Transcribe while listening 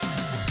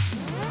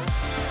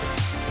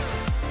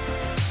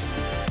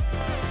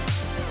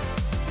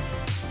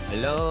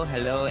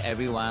Hello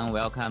everyone.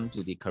 Welcome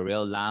to the Career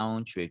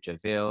Lounge with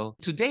Javale.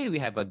 Today we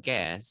have a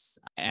guest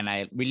and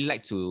I really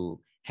like to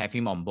have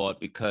him on board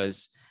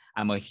because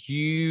I'm a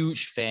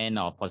huge fan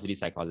of positive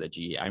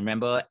psychology. I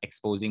remember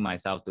exposing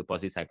myself to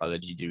positive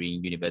psychology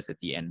during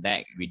university and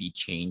that really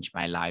changed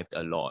my life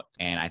a lot.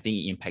 And I think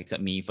it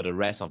impacted me for the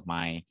rest of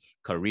my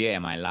career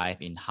and my life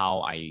in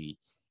how I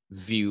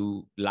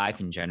view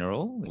life in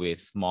general,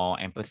 with more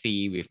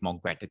empathy, with more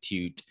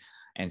gratitude,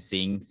 and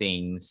seeing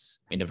things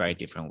in a very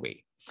different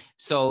way.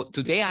 So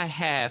today I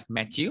have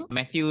Matthew.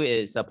 Matthew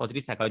is a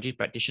positive psychology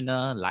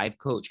practitioner, life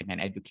coach, and an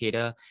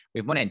educator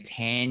with more than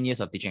 10 years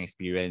of teaching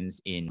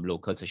experience in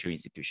local tertiary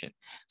institution.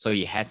 So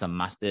he has a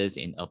master's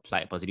in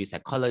applied positive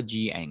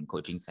psychology and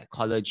coaching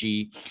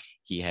psychology.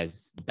 He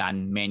has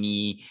done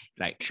many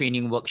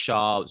training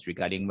workshops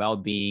regarding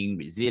well-being,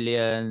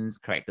 resilience,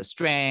 character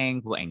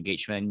strength, work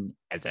engagement,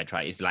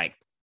 etc. It's like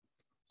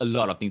a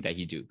lot of things that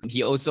he do.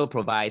 He also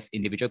provides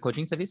individual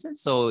coaching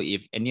services. So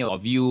if any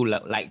of you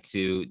like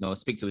to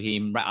speak to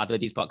him right after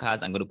this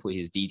podcast, I'm going to put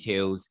his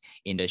details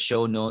in the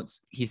show notes.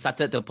 He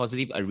started the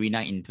Positive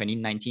Arena in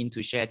 2019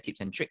 to share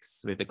tips and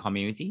tricks with the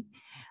community.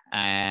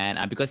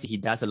 And because he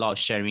does a lot of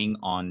sharing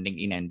on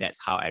LinkedIn, and that's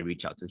how I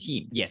reach out to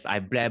him. Yes, I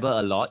blabber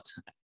a lot.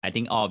 I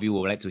think all of you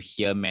would like to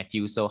hear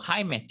Matthew. So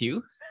hi,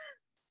 Matthew.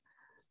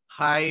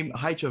 Hi,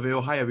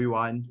 Javale. Hi,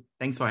 everyone.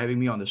 Thanks for having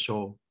me on the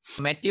show.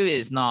 Matthew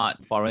is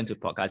not foreign to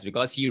podcasts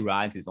because he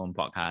runs his own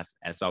podcast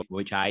as well,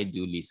 which I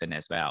do listen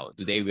as well.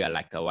 Today we are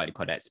like what do you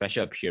call that,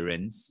 special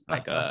appearance,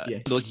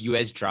 those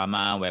US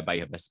drama whereby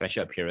you have a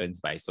special appearance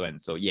by so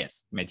and so.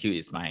 Yes, Matthew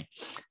is my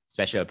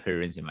special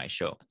appearance in my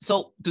show.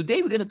 So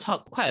today we're going to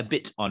talk quite a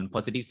bit on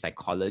positive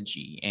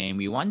psychology, and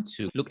we want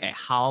to look at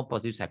how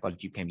positive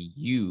psychology can be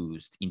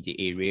used in the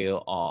area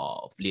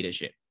of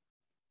leadership,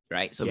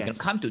 right? So we can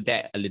come to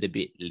that a little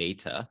bit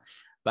later.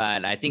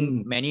 But I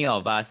think many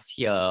of us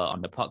here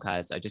on the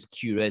podcast are just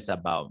curious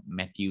about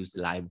Matthew's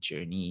life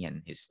journey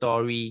and his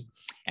story.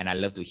 And I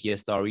love to hear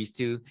stories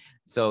too.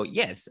 So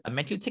yes,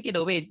 Matthew, take it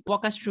away.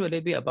 Walk us through a little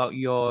bit about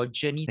your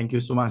journey. Thank you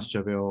so much,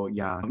 Javale.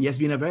 Yeah, it has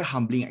been a very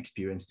humbling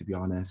experience, to be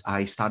honest.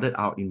 I started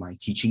out in my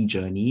teaching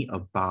journey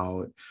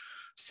about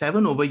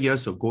 7 over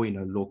years ago in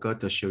a local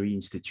tertiary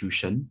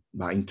institution.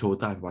 But in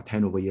total, I have about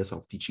 10 over years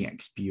of teaching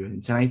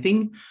experience. And I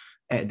think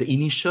at the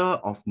initial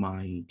of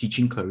my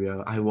teaching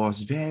career, I was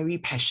very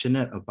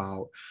passionate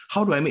about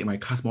how do I make my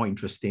class more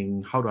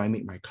interesting? How do I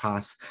make my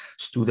class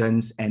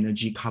students'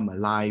 energy come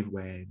alive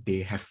where they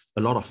have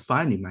a lot of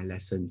fun in my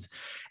lessons?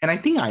 And I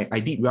think I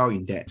did well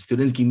in that.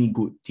 Students give me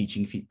good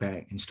teaching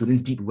feedback and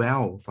students did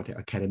well for their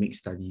academic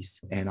studies.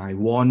 And I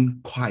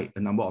won quite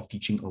a number of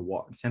teaching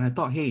awards. And I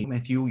thought, hey,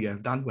 Matthew, you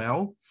have done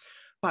well.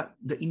 But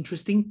the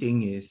interesting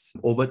thing is,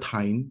 over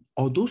time,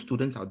 although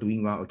students are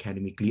doing well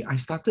academically, I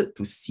started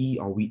to see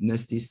or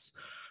witness this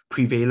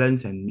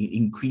prevalence and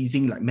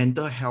increasing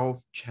mental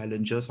health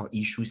challenges or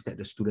issues that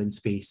the students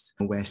face,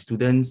 where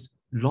students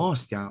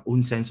lost their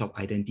own sense of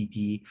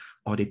identity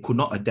or they could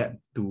not adapt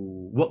to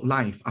work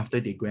life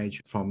after they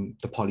graduate from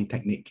the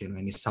polytechnic,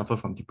 and they suffer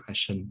from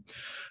depression.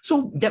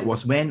 So that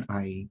was when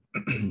I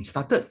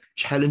started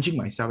challenging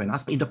myself and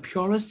asked, in the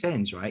purest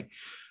sense, right?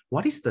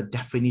 What is the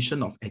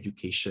definition of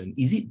education?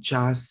 Is it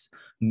just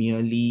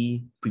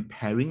merely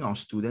preparing our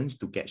students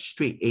to get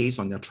straight A's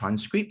on their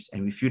transcripts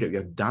and we feel that we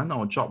have done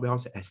our job well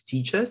as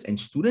teachers and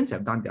students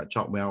have done their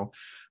job well?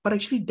 But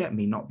actually that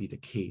may not be the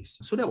case.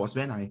 So that was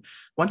when I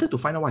wanted to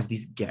find out what's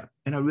this gap.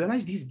 And I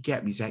realized this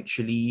gap is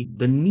actually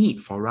the need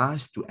for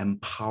us to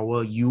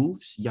empower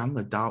youths, young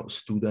adult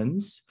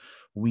students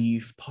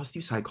with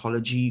positive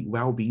psychology,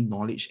 well-being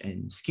knowledge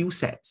and skill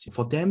sets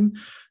for them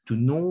to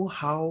know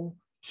how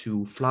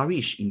to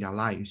flourish in their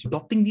lives,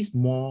 adopting this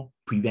more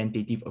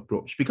preventative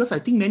approach. Because I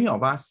think many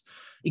of us,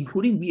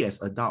 including we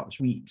as adults,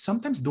 we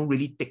sometimes don't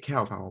really take care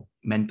of our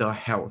mental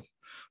health.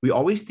 We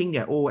always think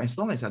that, oh, as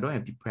long as I don't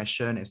have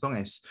depression, as long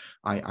as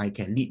I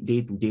can lead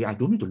day to day, I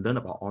don't need to learn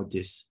about all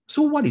this.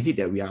 So what is it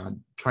that we are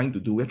trying to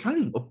do? We're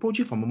trying to approach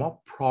it from a more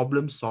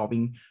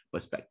problem-solving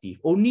perspective.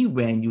 Only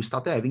when you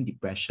started having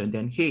depression,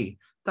 then, hey,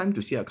 time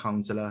to see a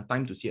counselor,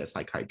 time to see a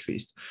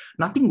psychiatrist.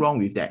 Nothing wrong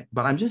with that.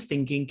 But I'm just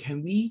thinking,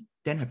 can we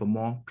then have a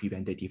more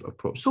preventative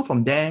approach? So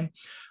from there,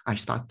 I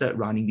started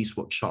running these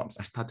workshops.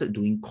 I started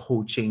doing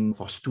coaching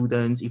for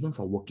students, even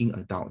for working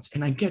adults.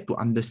 And I get to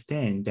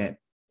understand that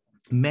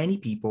many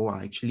people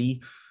are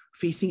actually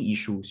facing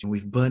issues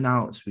with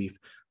burnouts, with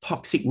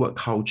toxic work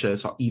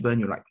cultures, or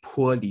even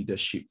poor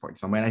leadership, for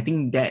example. And I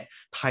think that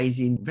ties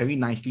in very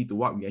nicely to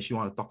what we actually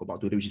want to talk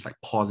about today, which is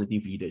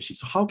positive leadership.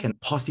 So how can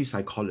positive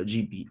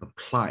psychology be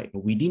applied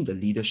within the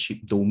leadership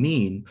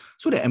domain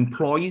so that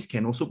employees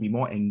can also be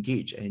more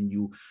engaged and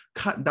you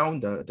cut down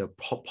the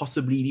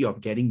possibility of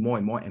getting more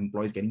and more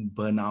employees getting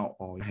burnout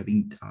or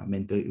having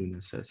mental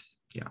illnesses?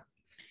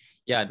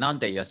 Yeah, now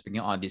that you're speaking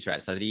all this, right,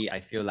 suddenly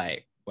I feel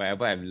like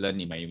whatever I've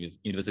learned in my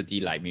university,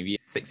 like maybe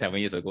 6-7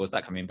 years ago,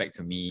 start coming back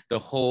to me. The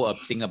whole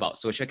thing about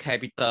social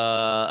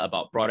capital,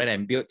 about broaden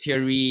and build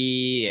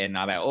theory, and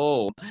I'm like,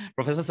 oh,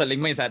 Professor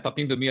Seligman is like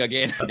talking to me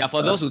again. Yeah,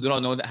 for those who do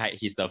not know, that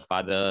he's the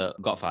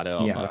godfather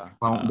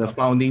of the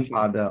founding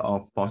father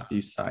of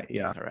positive psych.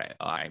 Yeah. Correct.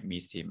 Oh, I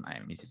missed him. I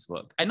miss his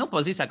work. I know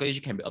positive psychology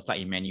can be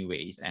applied in many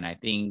ways, and I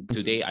think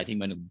today I'm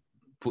going to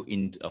put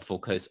in a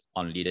focus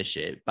on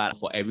leadership. But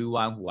for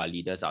everyone who are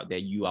leaders out there,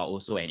 you are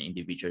also an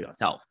individual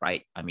yourself,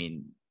 right? I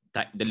mean,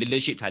 the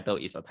leadership title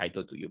is a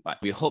title to you, but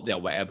we hope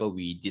that whatever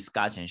we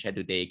discuss and share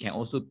today can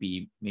also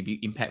be maybe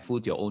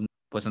impactful to your own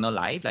personal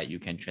life, like you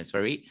can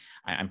transfer it.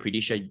 I'm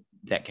pretty sure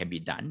that can be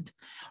done.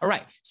 All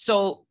right.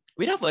 So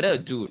without further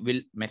ado,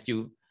 will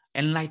Matthew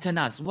enlighten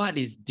us? What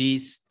is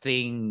this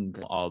thing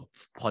of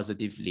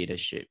positive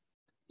leadership?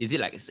 Is it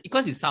like,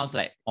 because it sounds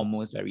like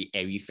almost very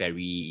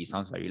airy-fairy, it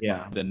sounds very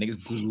like the next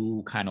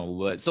guru kind of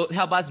word. So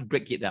help us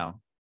break it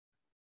down.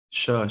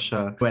 Sure.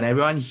 When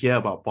everyone hear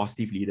about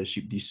positive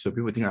leadership,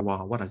 people think like,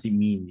 wow, what does it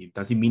mean?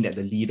 Does it mean that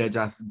the leader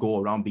just go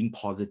around being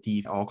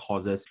positive at all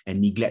causes and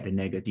neglect the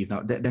negative?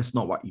 Now, that's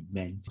not what it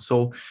meant.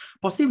 So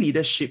positive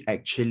leadership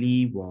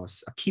actually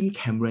was Kim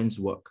Cameron's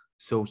work.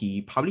 So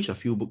he published a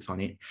few books on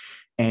it.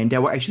 And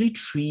there were actually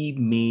three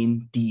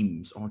main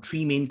themes or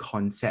three main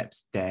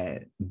concepts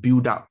that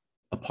build up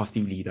a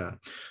positive leader.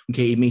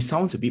 Okay, it may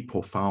sound a bit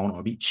profound or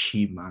a bit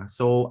cheap,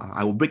 so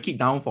I will break it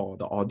down for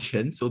the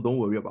audience, so don't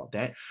worry about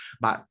that.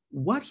 But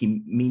what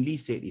he mainly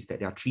said is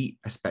that there are three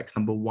aspects.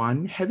 Number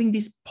one, having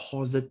this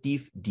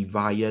positive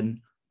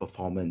deviant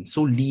performance.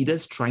 So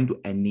leaders trying to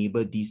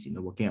enable this in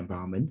the working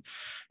environment.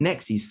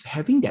 Next is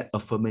having that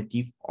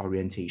affirmative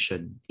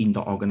orientation in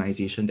the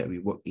organization that we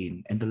work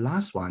in. And the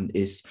last one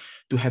is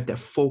to have that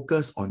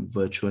focus on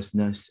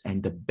virtuousness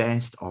and the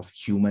best of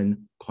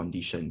human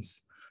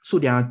conditions. So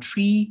there are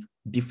three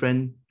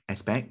different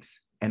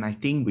aspects, and I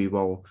think we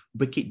will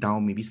break it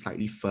down maybe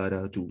slightly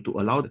further to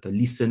allow the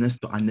listeners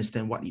to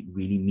understand what it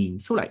really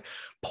means. So like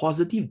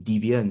positive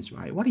deviance,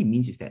 right? What it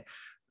means is that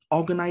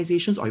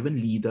organizations or even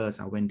leaders,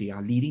 when they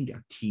are leading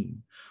their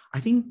team, I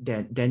think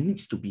that there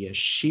needs to be a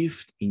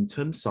shift in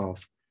terms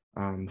of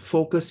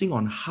focusing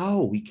on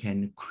how we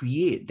can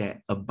create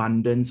that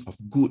abundance of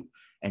good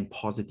and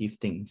positive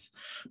things.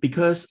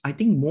 Because I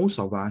think most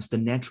of us, the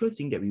natural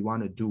thing that we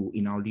want to do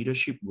in our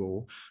leadership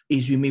role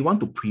is we may want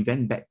to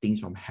prevent bad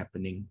things from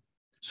happening.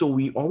 So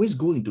we always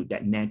go into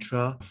that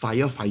natural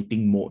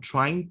firefighting mode,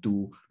 trying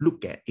to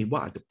look at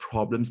what are the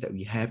problems that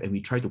we have, and we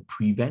try to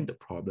prevent the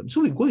problem.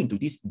 So we go into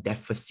this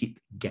deficit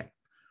gap,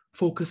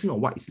 focusing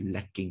on what is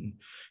lacking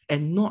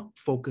and not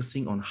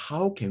focusing on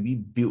how can we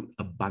build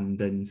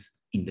abundance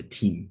in the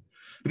team.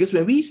 Because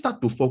when we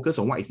start to focus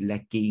on what is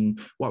lacking,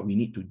 what we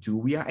need to do,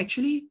 we are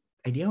actually,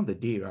 at the end of the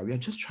day, right, we are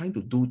just trying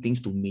to do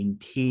things to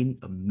maintain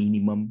a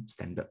minimum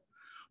standard.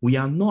 We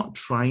are not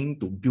trying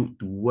to build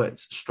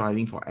towards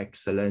striving for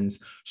excellence,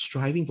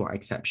 striving for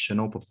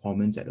exceptional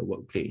performance at the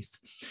workplace.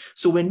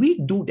 So when we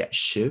do that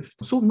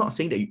shift, so I'm not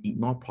saying that you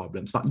ignore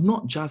problems, but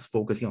not just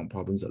focusing on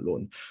problems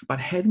alone, but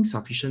having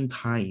sufficient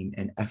time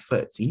and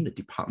efforts in the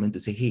department to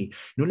say, hey,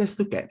 let's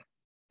look at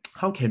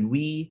how can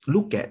we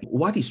look at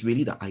what is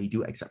really the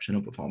ideal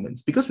exceptional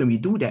performance? Because when we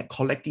do that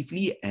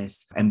collectively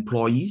as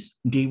employees,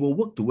 they will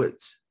work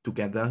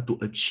together to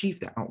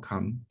achieve that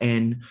outcome,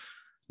 and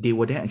they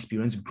will then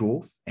experience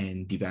growth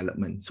and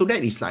development. So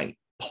that is like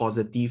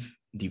positive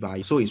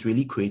divide. So it's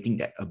really creating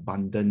that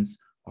abundance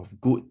of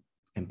good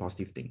and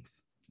positive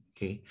things.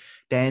 Okay.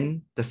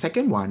 Then the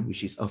second one,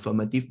 which is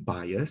affirmative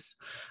bias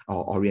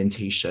or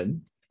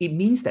orientation, it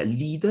means that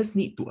leaders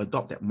need to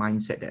adopt that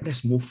mindset that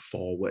let's move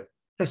forward.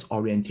 Let's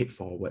orientate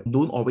forward.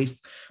 Don't always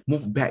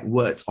move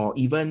backwards or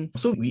even,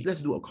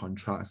 let's do a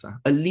contrast.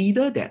 A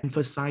leader that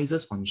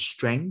emphasizes on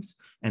strengths,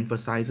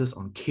 emphasizes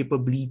on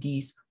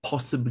capabilities,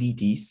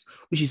 possibilities,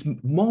 which is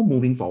more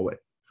moving forward,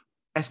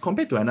 as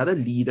compared to another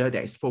leader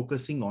that is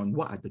focusing on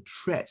what are the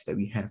threats that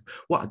we have,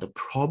 what are the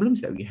problems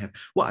that we have,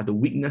 what are the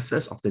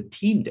weaknesses of the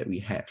team that we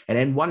have. And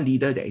then one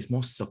leader that is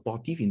more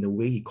supportive in the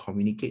way he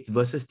communicates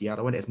versus the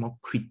other one that is more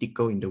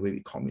critical in the way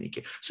we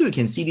communicate. So you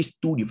can see these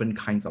two different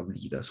kinds of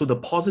leaders. So the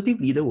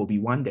positive leader will be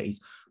one that is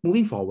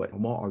moving forward, or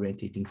more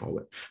orientating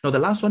forward. Now, the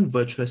last one,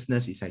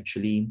 virtuousness, is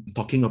actually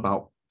talking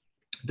about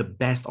the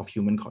best of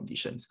human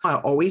conditions. I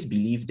always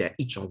believe that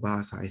each of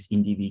us as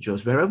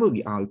individuals, wherever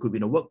we are, it could be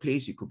in a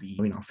workplace, it could be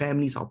in our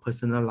families, our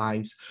personal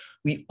lives,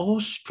 we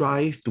all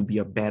strive to be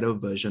a better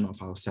version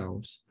of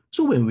ourselves.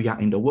 So when we are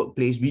in the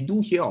workplace, we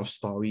do hear of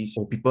stories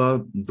where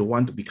people don't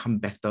want to become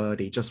better,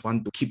 they just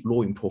want to keep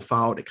low in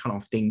profile, that kind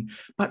of thing.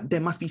 But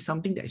there must be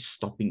something that is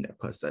stopping that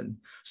person.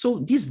 So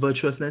this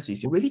virtuousness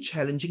is really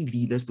challenging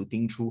leaders to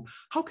think through,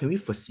 how can we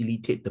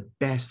facilitate the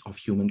best of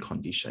human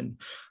condition?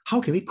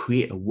 How can we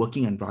create a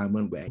working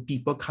environment where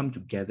people come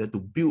together to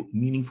build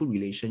meaningful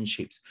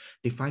relationships?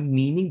 They find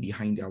meaning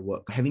behind their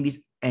work, having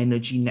these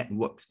energy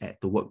networks at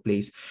the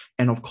workplace.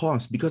 And of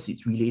course, because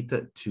it's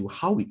related to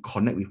how we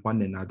connect with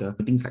one another,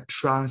 things like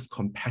trust,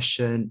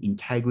 compassion,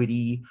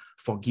 integrity,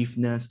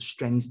 forgiveness,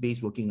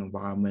 strengths-based working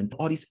environment,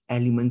 all these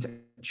elements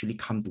actually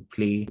come to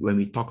play when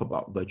we talk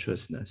about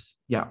virtuousness.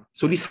 Yeah,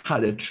 so these are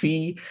the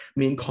three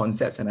main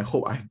concepts, and I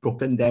hope I've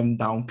broken them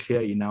down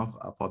clear enough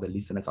for the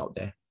listeners out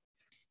there.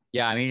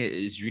 Yeah, I mean,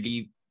 it's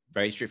really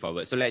very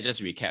straightforward. So let's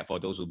just recap for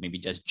those who maybe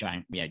just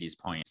joined me at this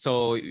point.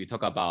 So we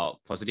talk about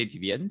positive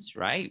deviance,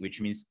 right? Which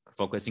means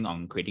focusing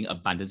on creating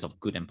abundance of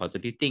good and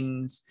positive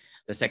things.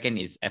 The second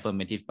is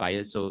affirmative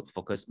bias. So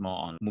focus more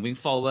on moving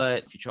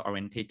forward, future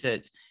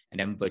orientated. And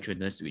then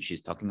virtuousness, which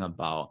is talking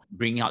about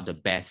bringing out the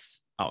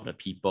best out of the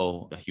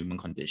people, the human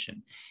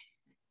condition.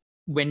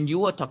 When you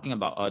were talking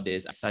about all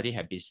this, I suddenly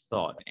had this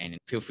thought, and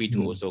feel free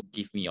to also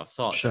give me your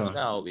thoughts as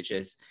well, which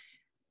is,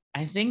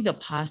 I think the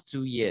past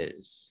 2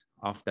 years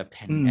of the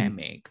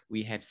pandemic,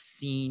 we have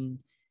seen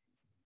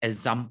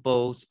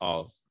examples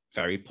of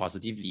very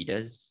positive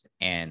leaders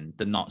and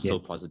the not so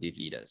positive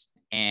leaders.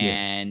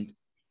 And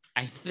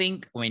I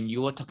think when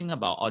you were talking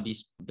about all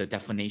this, the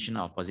definition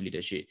of positive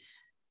leadership,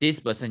 this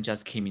person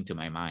just came into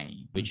my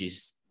mind, which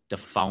is the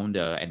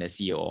founder and the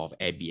CEO of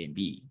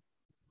Airbnb.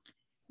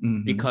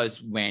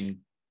 Because when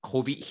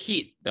COVID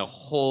hit, the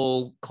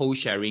whole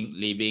co-sharing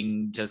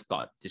living just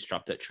got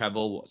disrupted.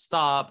 Travel was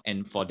stopped.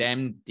 And for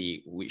them,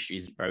 which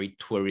is very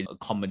tourist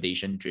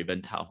accommodation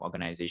driven type of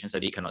organization, so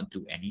they cannot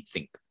do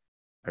anything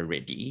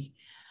already.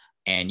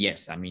 And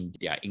yes, I mean,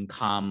 their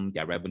income,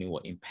 their revenue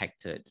were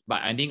impacted.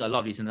 But I think a lot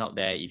of listeners out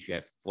there, if you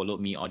have followed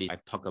me all this,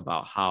 I've talked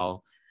about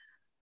how,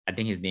 I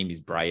think his name is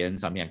Brian,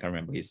 something I can't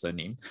remember his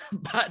surname.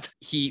 But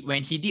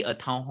when he did a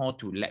town hall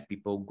to let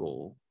people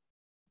go,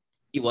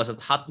 it was a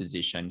tough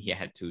decision. He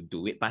had to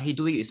do it, but he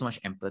did it with so much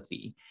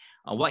empathy.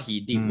 What he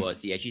did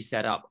was he actually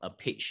set up a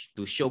page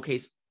to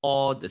showcase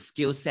all the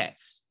skill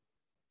sets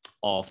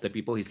of the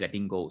people he's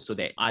letting go, so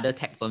that other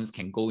tech firms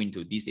can go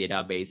into this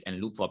database and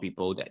look for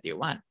people that they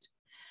want.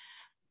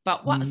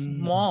 But what's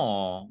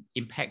more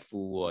impactful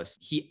was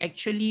he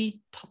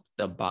actually talked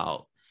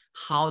about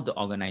how the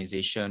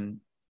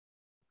organization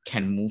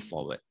can move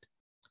forward.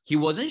 He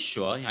wasn't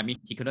sure. I mean,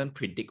 he couldn't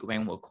predict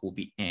when will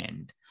COVID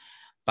end.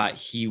 But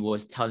he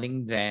was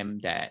telling them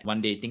that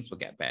one day things will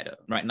get better.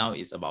 Right now,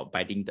 it's about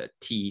biting the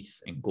teeth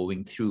and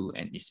going through,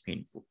 and it's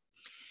painful.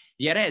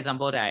 The other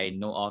example that I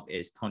know of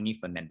is Tony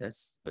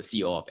Fernandez, the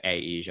CEO of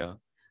AirAsia.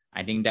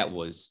 I think that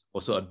was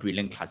also a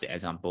brilliant classic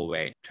example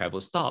where travel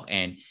stopped.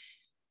 And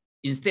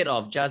instead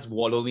of just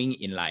wallowing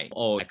in like,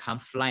 oh, I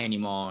can't fly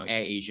anymore,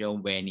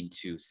 AirAsia went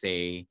into,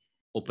 say,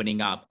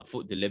 opening up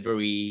food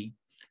delivery.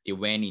 They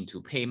went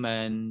into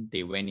payment.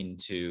 They went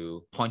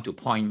into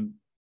point-to-point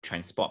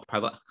transport,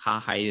 private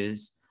car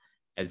hires,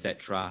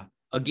 etc.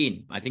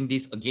 Again, I think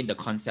the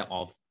concept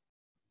of,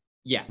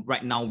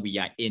 right now we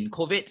are in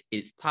COVID,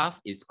 it's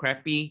tough, it's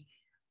crappy,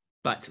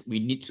 but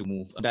we need to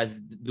move.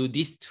 Do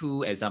these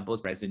two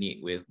examples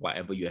resonate with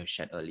whatever you have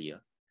shared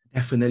earlier?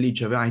 Definitely,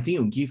 Javier. I think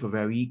you'll give a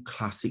very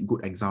classic,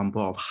 good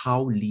example of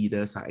how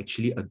leaders are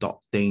actually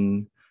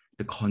adopting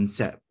the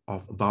concept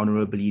of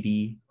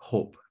vulnerability,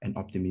 hope, and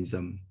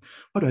optimism.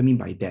 What do I mean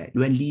by that?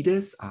 When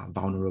leaders are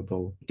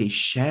vulnerable, they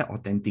share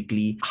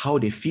authentically how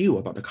they feel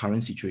about the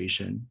current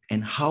situation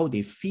and how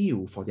they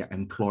feel for their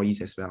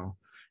employees as well.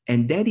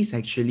 And that is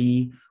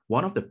actually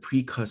one of the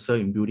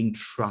precursors in building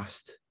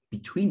trust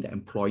between the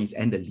employees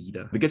and the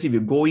leader. Because if you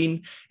go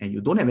in and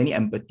you don't have any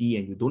empathy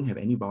and you don't have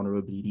any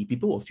vulnerability,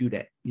 people will feel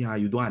that,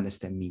 you don't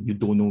understand me, you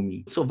don't know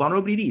me. So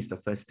vulnerability is the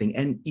first thing.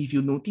 And if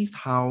you noticed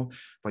how,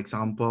 for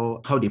example,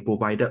 how they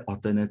provided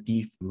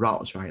alternative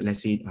routes, right?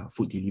 Let's say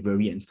food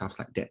delivery and stuff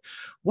like that.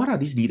 What are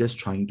these leaders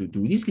trying to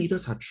do? These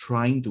leaders are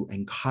trying to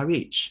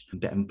encourage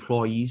the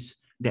employees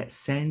that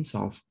sense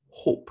of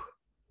hope.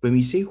 When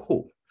we say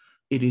hope,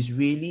 it is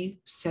really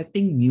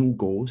setting new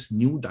goals,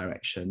 new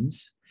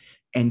directions,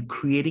 and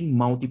creating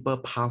multiple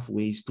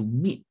pathways to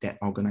meet that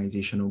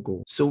organizational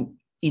goal. So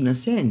in a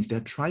sense,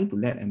 they're trying to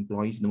let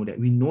employees know that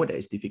we know that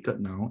it's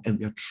difficult now, and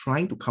we are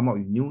trying to come up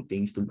with new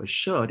things to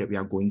assure that we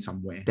are going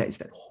somewhere. That is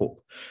that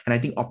hope. And I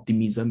think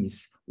optimism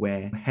is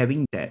where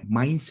having that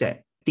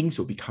mindset, things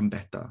will become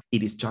better.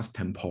 It is just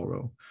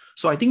temporal.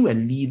 So I think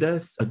when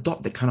leaders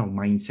adopt that kind of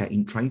mindset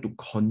in trying to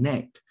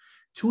connect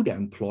to their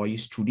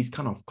employees through this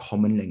kind of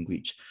common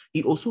language,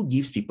 it also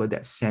gives people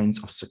that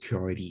sense of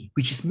security,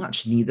 which is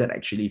much needed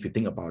actually if you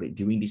think about it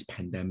during this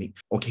pandemic.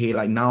 Okay,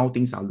 like now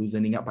things are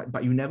loosening up,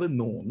 but you never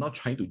know. I'm not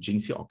trying to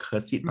jinx it or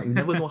curse it, but you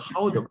never know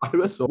how the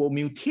virus will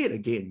mutate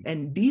again.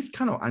 And these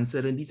kind of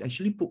uncertainties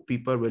actually put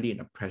people really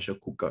in a pressure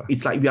cooker.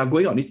 It's like we are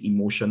going on this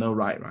emotional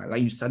ride, right?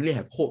 Like you suddenly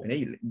have hope and then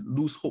you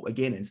lose hope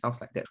again and stuff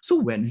like that.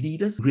 So when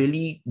leaders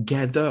really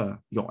gather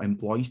your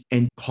employees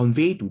and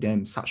convey to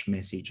them such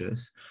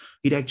messages,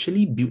 it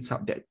actually builds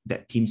up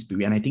that team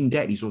spirit. And I think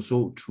that is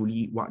also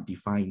truly what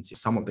defines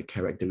some of the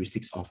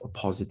characteristics of a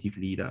positive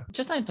leader.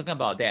 Just like talking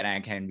about that, I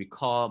can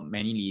recall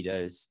many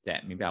leaders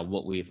that maybe I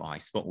work with or I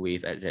spoke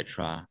with,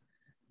 etc.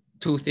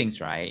 Two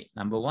things, right?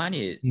 Number one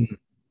is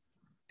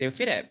they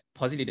feel that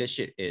positive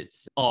leadership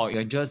is,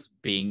 you're just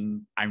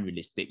being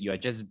unrealistic. You're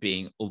just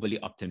being overly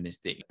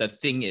optimistic. The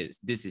thing is,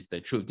 this is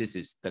the truth. This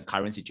is the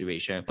current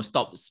situation.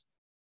 Stop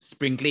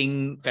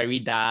sprinkling fairy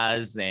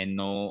dust and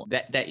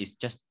that is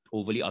just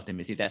overly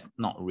optimistic. That's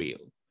not real.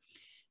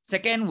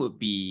 Second would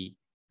be,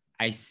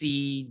 I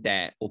see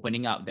that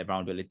opening up that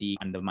vulnerability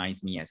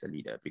undermines me as a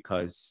leader,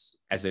 because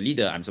as a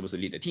leader, I'm supposed to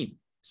lead the team.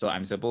 So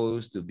I'm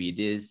supposed to be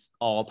this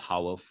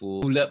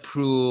all-powerful,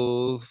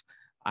 bulletproof,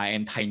 I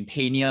am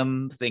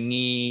titanium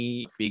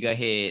thingy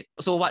figurehead.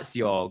 So what's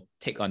your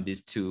take on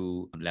these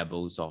two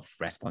levels of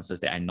responses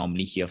that I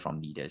normally hear from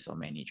leaders or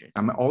managers?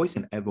 I'm always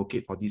an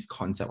advocate for this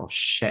concept of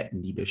shared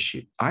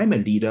leadership. I'm a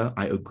leader,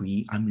 I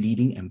agree, I'm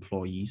leading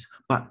employees,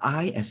 but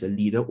I as a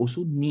leader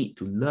also need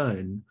to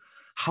learn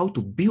how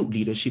to build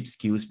leadership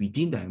skills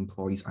within the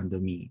employees under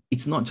me.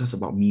 It's not just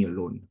about me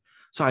alone.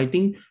 So I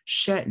think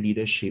shared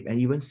leadership and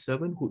even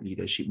servanthood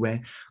leadership,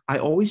 where I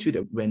always feel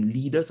that when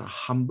leaders are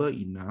humble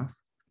enough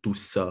to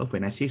serve,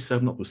 when I say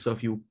serve, not to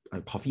serve you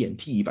coffee and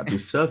tea, but to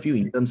serve you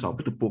in terms of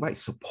to provide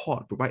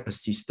support, provide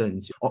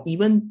assistance, or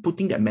even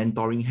putting that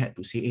mentoring hat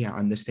to say, hey, I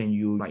understand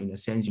you, like in a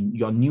sense,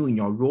 you're new in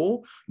your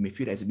role, you may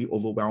feel that's a bit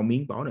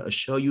overwhelming, but I want to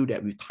assure you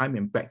that with time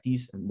and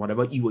practice and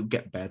whatever, it will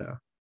get better.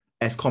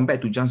 As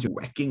compared to just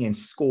whacking and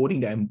scolding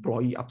the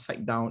employee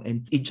upside down.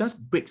 And it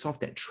just breaks off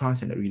that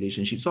trust and the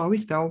relationship. So I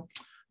always tell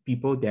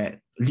people that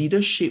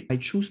leadership, I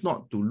choose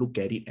not to look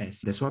at it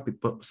as, that's why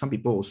some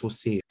people also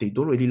say they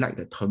don't really like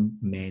the term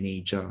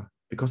manager,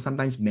 because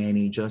sometimes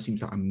manager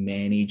seems like I'm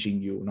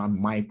managing you, not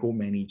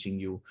micromanaging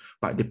you,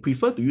 but they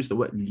prefer to use the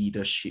word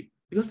leadership,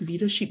 because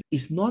leadership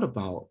is not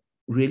about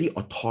really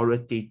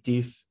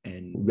authoritative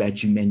and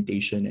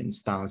regimentation and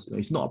styles.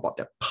 It's not about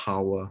that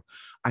power.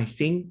 I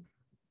think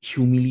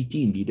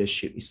humility in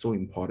leadership is so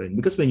important,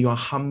 because when you are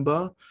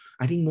humble,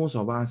 I think most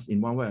of us in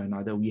one way or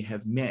another, we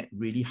have met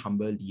really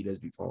humble leaders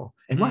before.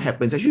 And what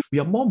happens, actually, we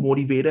are more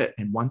motivated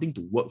and wanting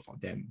to work for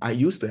them. I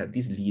used to have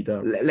this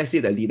leader, let's say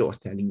the leader was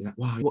telling me, like,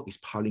 wow, work is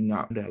piling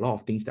up. There are a lot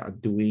of things that I'm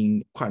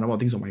doing, quite a number of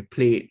things on my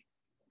plate.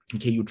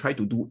 Okay, you try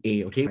to do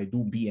A, okay, I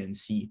do B and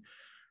C.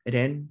 And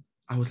then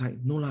I was like,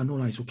 no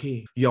lah, it's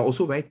okay. You're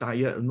also very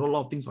tired, not a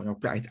lot of things on your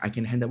plate. I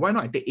can handle. Why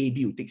not I take A, B,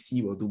 you take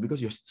C, will do,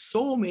 because there's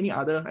so many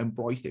other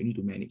employees that you need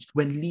to manage.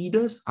 When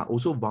leaders are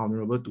also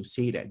vulnerable to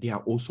say that they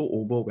are also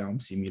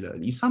overwhelmed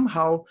similarly,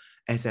 somehow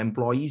as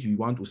employees, we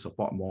want to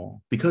support more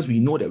because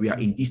we know that we are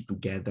in this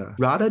together.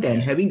 Rather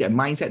than having that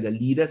mindset, the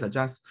leaders are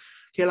just,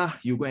 okay lah,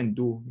 you go and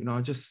do,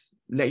 just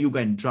let you go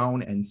and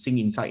drown and sink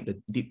inside the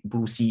deep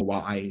blue sea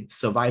while I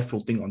survive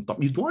floating on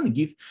top. You don't want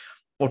to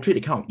portray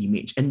the kind of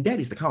image. And that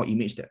is the kind of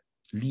image that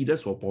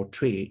leaders will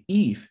portray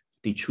if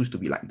they choose to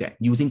be like that,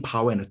 using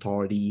power and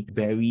authority,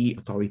 very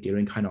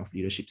authoritarian kind of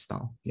leadership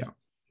style. Yeah.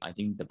 I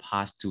think the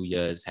past 2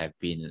 years have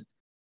been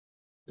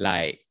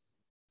like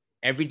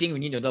everything we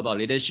need to know about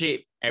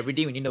leadership,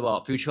 everything we need to know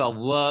about future of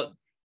work,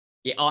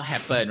 it all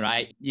happened,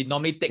 right? It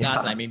normally takes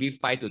us like maybe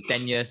 5 to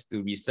 10 years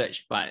to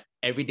research, but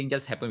everything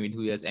just happened in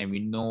 2 years, and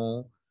we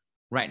know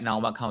right now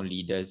what kind of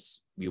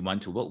leaders we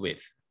want to work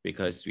with,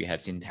 because we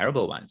have seen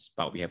terrible ones,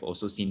 but we have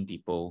also seen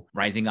people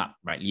rising up,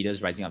 right? Leaders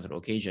rising up to the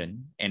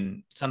occasion.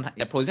 And sometimes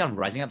the process of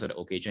rising up to the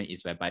occasion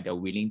is whereby they're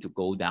willing to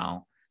go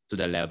down to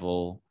the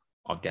level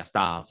of their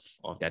staff,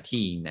 of their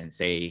team, and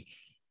say,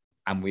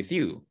 I'm with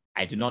you.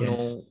 I do not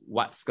know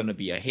what's going to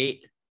be ahead.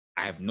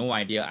 I have no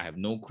idea. I have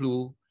no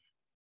clue,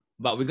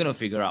 but we're going to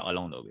figure out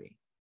along the way.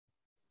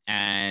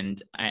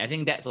 And I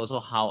think that's also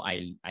how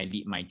I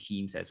lead my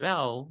teams as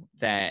well,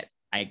 that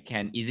I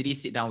can easily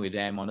sit down with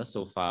them on a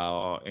sofa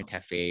or in a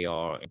cafe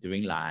or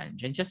during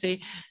lunch and just say,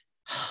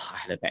 I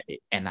had a bad day.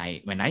 And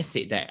when I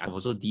said that, I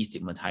was also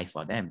destigmatized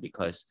for them,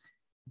 because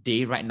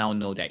they right now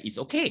know that it's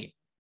okay.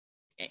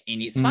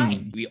 And it's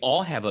fine. We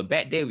all have a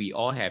bad day. We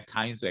all have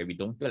times where we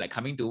don't feel like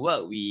coming to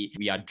work.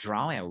 We are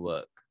drowned at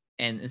work.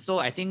 And so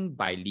I think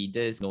by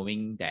leaders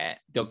knowing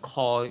that your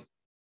core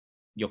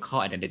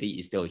identity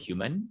is still a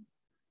human,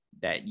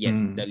 that yes,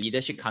 the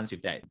leadership comes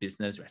with that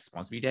business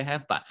responsibility they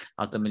have, but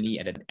ultimately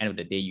at the end of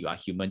the day, you are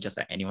human just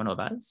like any one of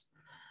us.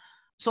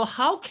 So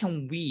how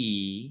can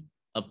we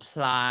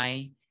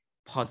apply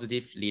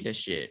positive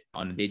leadership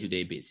on a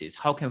day-to-day basis?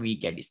 How can we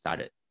get it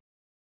started?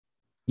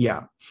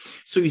 Yeah.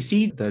 So you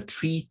see the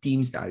 3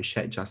 themes that I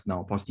shared just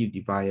now: positive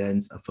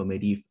defiance,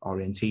 affirmative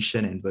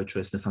orientation, and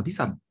virtuousness. Now, these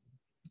are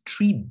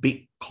 3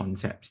 big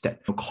concepts that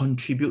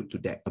contribute to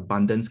that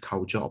abundance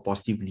culture or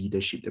positive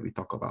leadership that we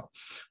talk about.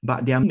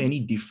 But there are many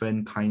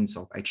different kinds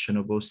of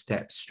actionable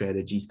steps,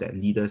 strategies that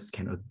leaders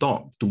can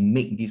adopt to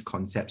make these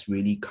concepts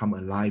really come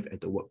alive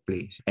at the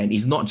workplace. And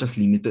it's not just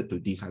limited to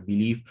this. I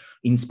believe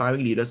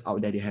inspiring leaders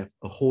out there, they have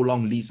a whole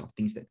long list of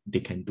things that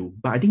they can do.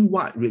 But I think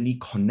what really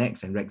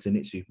connects and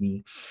resonates with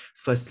me,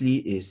 firstly,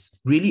 is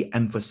really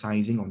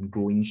emphasizing on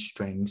growing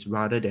strengths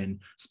rather than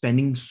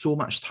spending so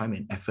much time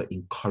and effort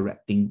in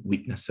correcting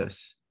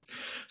weaknesses.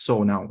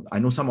 So now, I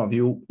know some of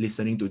you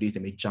listening to this, they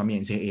may jump in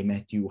and say, hey,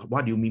 Matthew,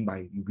 what do you mean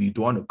by we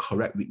don't want to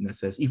correct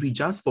weaknesses? If we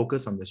just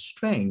focus on the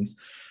strengths,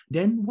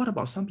 then what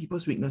about some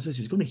people's weaknesses?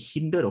 It's going to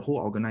hinder the whole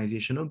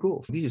organizational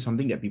growth. This is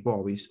something that people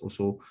always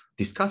also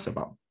discuss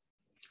about.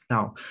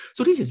 Now,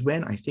 so this is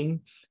when I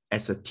think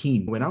as a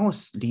team, when I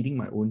was leading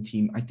my own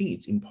team, I think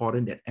it's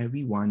important that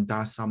everyone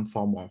does some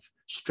form of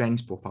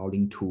strengths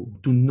profiling tool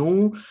to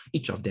know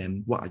each of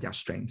them, what are their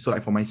strengths. So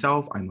like for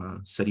myself, I'm a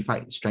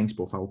certified strengths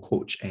profile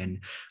coach, and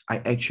I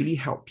actually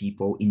help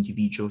people,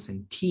 individuals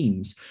and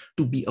teams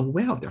to be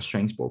aware of their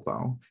strengths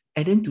profile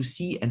and then to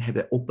see and have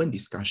an open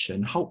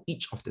discussion how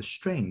each of the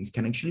strengths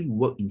can actually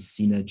work in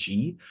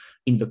synergy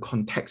in the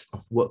context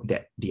of work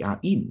that they are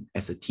in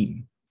as a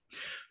team.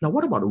 Now,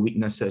 what about the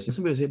weaknesses?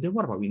 Some people say, then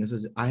what about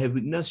weaknesses? I have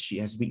weakness, she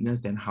has weakness,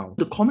 then how?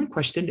 The common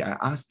question that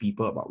I ask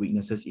people about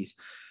weaknesses is,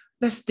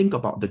 let's think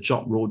about the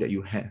job role that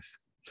you have.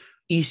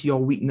 Is your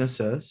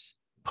weaknesses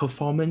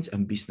performance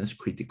and business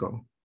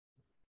critical?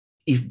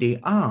 If they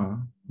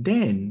are,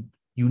 then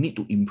you need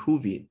to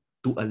improve it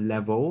to a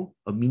level,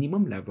 a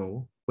minimum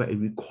level, where it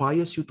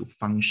requires you to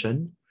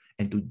function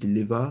and to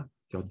deliver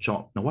your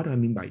job. Now, what do I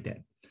mean by that?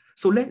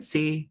 So let's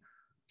say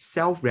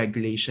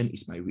self-regulation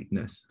is my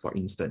weakness, for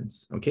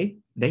instance, okay?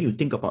 Then you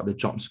think about the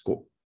job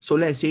scope. So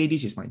let's say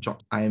this is my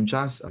job. I am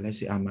just, let's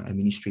say I'm an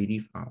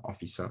administrative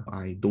officer.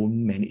 I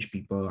don't manage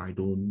people. I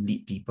don't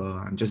lead people.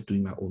 I'm just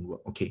doing my own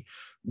work. Okay.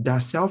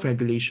 Does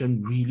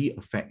self-regulation really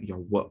affect your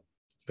work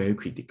very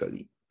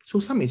critically? So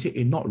some may say,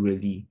 not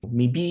really.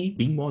 Maybe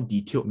being more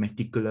detailed,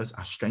 meticulous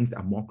are strengths that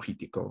are more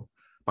critical.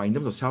 But in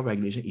terms of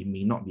self-regulation, it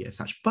may not be as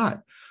such.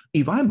 But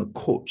if I'm a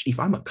coach,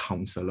 if I'm a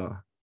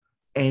counselor,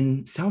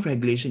 and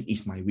self-regulation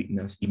is my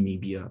weakness, it may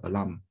be an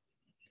alarm.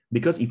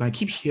 Because if I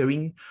keep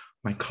hearing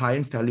my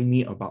clients telling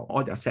me about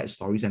all their sad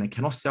stories and I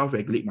cannot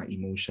self-regulate my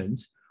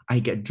emotions, I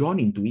get drawn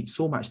into it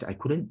so much that I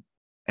couldn't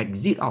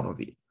exit out of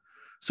it.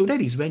 So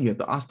that is when you have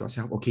to ask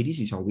yourself, okay, this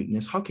is your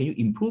weakness. How can you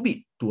improve it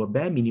to a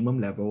bare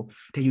minimum level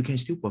that you can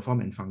still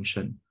perform and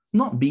function?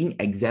 Not being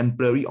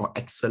exemplary or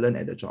excellent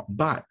at the job,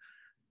 but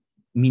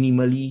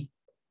minimally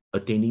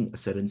attaining a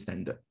certain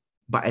standard.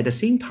 But at the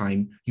same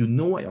time, you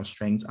know what your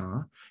strengths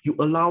are. You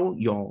allow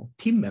your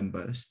team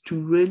members to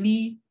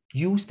really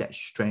use that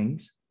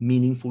strengths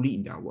meaningfully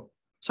in their work.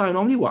 So I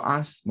normally will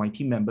ask my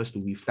team members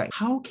to reflect,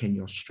 how can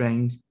your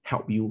strengths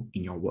help you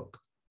in your work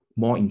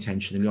more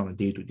intentionally on a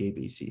day-to-day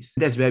basis?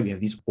 That's where we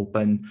have this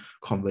open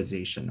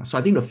conversation. So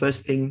I think the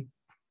first thing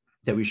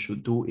that we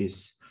should do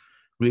is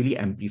really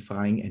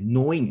amplifying and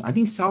knowing. I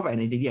think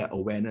self-identity and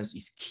awareness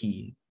is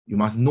key. You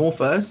must know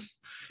first,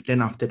 then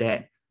after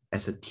that,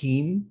 as a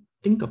team,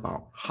 think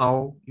about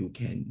how you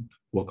can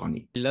work on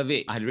it. I love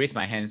it. I raised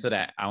my hand so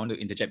that I want to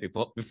interject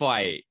before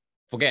I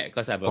forget,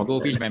 because I have a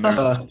goldfish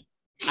memory.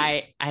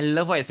 I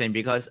love what you're saying,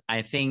 because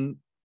I think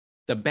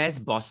the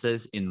best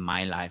bosses in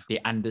my life, they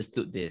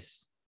understood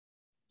this.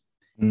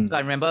 So I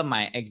remember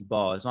my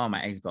ex-boss, one of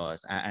my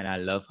ex-boss, and I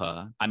love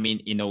her. I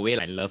mean, in a way,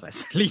 I love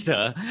as a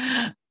leader.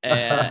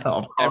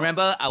 I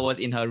remember I was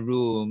in her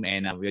room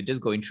and we were just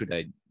going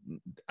through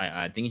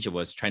I think she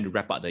was trying to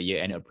wrap up the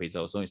year-end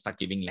appraisal. So we start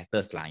giving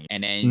letters line.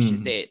 And then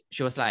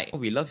she was like, oh,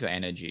 we love your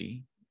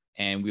energy.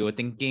 And we were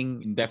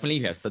thinking, definitely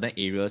you have certain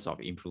areas of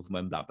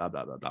improvement, blah, blah,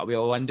 blah, blah, blah. We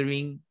were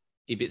wondering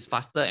if it's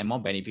faster and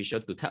more beneficial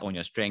to tap on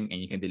your strength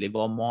and you can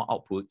deliver more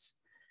outputs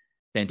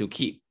than to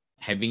keep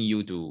having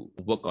you to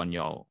work on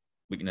your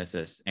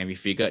weaknesses. And we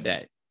figured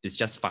that it's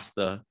just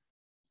faster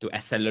to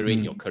accelerate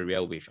your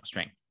career with your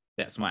strength.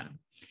 That's one.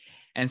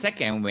 And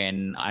second,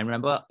 when I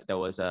remember there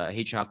was a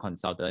HR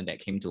consultant that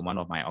came to one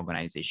of my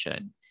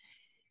organization,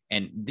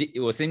 and it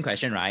was the same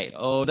question, right?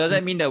 Oh, does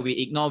that mean that we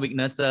ignore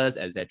weaknesses,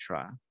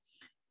 etc.?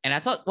 And I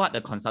thought what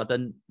the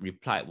consultant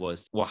replied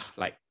was, wow,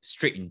 like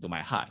straight into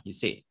my heart. He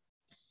said,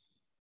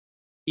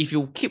 if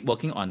you keep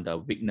working on the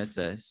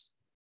weaknesses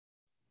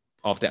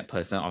of that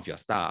person, of your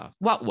staff,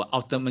 what will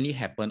ultimately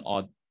happen,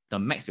 or the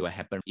max it will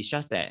happen, is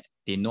just that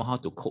they know how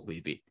to cope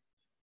with it,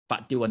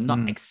 but they will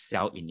not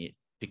excel in it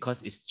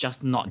because it's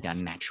just not their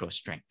natural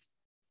strength.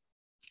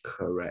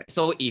 Correct.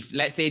 So if,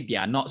 let's say, they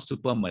are not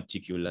super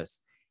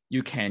meticulous,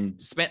 you can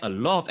spend a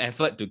lot of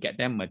effort to get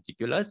them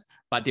meticulous,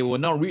 but they will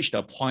not reach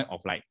the point of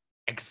like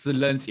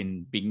excellence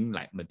in being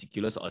like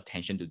meticulous or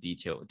attention to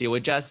detail. They will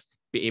just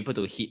be able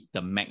to hit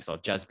the max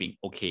of just being,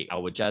 okay, I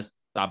will just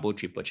double,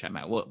 triple check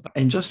my work.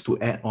 And just to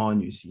add on,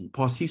 you see,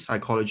 positive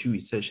psychology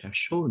research has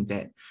shown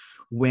that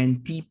when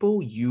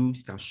people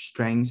use their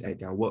strengths at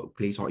their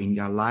workplace or in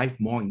their life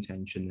more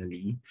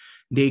intentionally,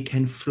 they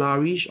can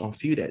flourish or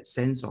feel that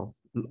sense of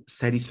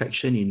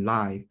satisfaction in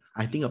life,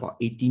 I think about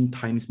 18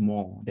 times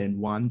more than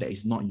one that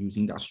is not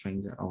using their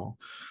strengths at all.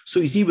 So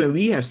you see, when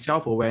we have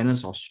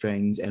self-awareness of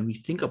strengths and we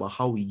think about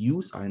how we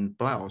use and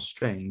apply our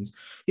strengths,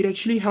 it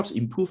actually helps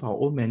improve our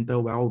own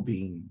mental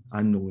well-being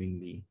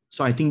unknowingly.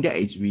 So I think that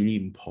is really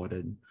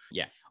important.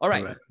 Yeah. All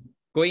right.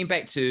 Going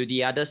back to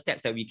the other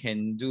steps that we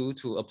can do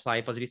to apply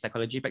positive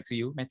psychology, back to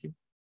you, Matthew.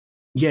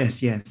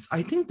 Yes, yes.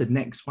 I think the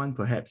next one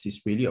perhaps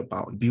is really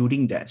about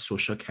building that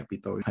social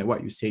capital. Like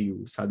what you say,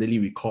 you suddenly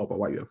recall about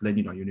what you have learned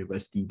in your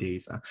university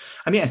days.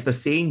 I mean, as the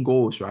saying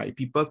goes, right?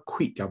 People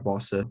quit their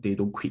bosses, they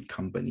don't quit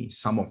companies.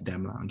 Some of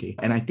them, okay.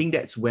 And I think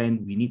that's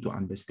when we need to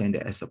understand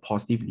that as a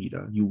positive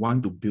leader, you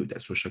want to build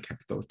that social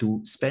capital,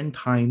 to spend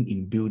time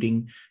in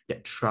building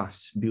that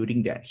trust,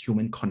 building that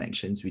human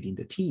connections within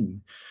the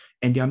team.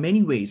 And there are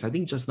many ways. I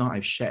think just now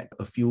I've shared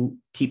a few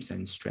tips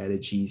and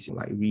strategies,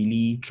 like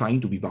really trying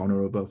to be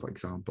vulnerable, for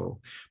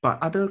example. But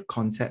other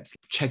concepts,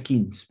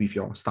 check-ins with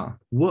your staff,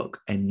 work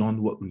and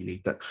non-work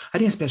related. I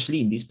think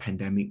especially in this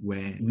pandemic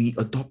where we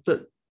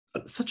adopted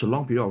such a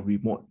long period of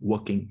remote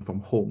working from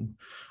home,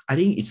 I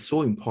think it's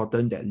so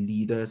important that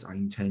leaders are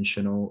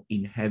intentional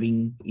in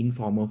having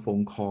informal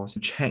phone calls to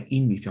check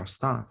in with your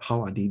staff.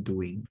 How are they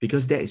doing?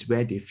 Because that is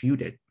where they feel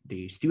that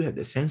they still have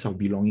the sense of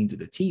belonging to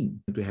the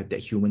team, to have that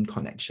human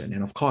connection.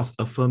 And of course,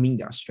 affirming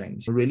their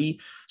strengths, really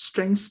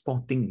strength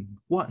spotting.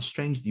 What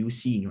strengths do you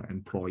see in your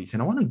employees?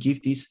 And I want to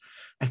give this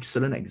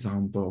excellent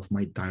example of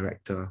my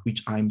director,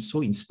 which I'm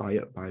so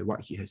inspired by what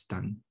he has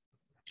done.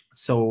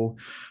 So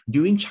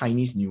during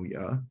Chinese New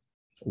Year,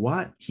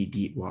 what he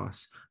did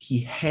was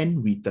he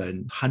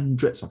handwritten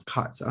hundreds of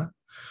cards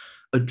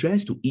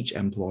addressed to each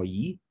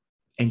employee,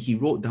 and he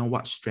wrote down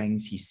what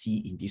strengths he see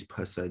in this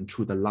person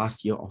through the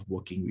last year of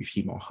working with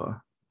him or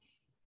her,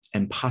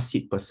 and pass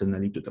it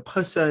personally to the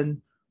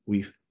person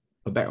with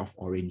a bag of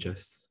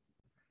oranges.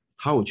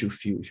 How would you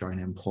feel if you're an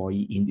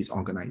employee in this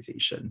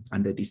organization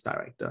under this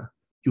director?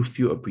 You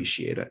feel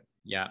appreciated.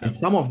 Yeah. And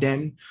some of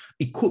them,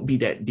 it could be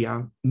that there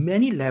are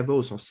many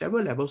levels or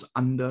several levels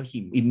under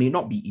him. It may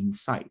not be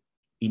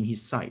in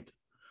his side,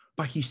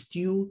 but he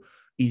still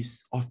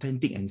is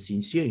authentic and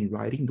sincere in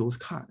writing those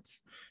cards.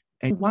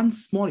 And one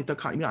small little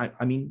card,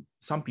 I mean,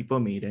 some people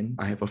may then,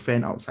 I have a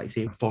friend outside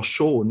say, for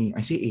show only.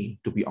 I say, hey,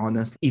 to be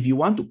honest, if you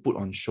want to put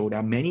on show, there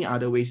are many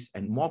other ways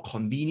and more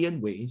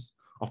convenient ways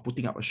of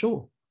putting up a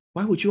show.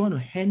 Why would you want to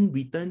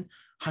handwritten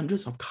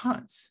hundreds of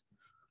cards?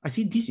 I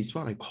see this is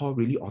what I call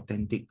really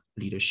authentic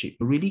leadership,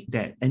 really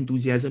that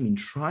enthusiasm in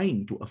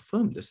trying to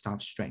affirm the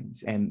staff's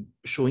strengths and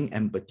showing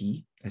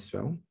empathy as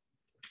well.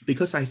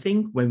 Because I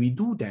think when we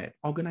do that,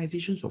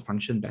 organizations will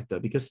function better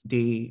because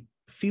they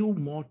feel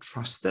more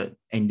trusted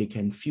and they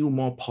can feel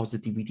more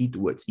positivity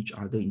towards each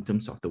other in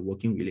terms of the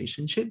working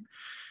relationship.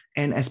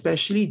 And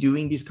especially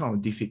during these kind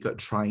of difficult,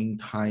 trying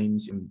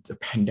times in the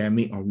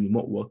pandemic or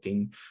remote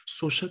working,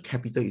 social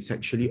capital is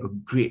actually a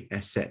great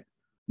asset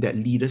that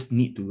leaders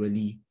need to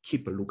really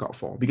keep a lookout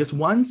for. Because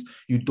once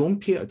you don't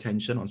pay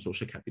attention on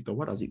social capital,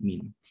 what does it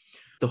mean?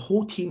 The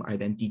whole team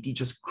identity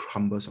just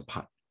crumbles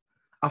apart.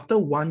 After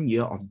 1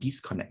 year of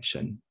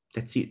disconnection,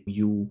 that's it.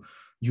 You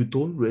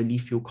don't really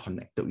feel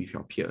connected with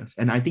your peers.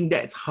 And I think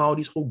that's how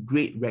this whole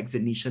great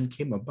resignation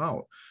came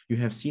about. You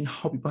have seen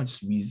how people are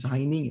just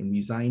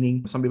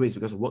resigning. Some people it's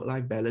because of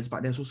work-life balance,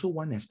 but there's also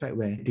one aspect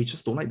where they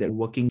just don't like that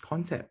working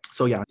concept.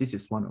 So yeah, this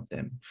is one of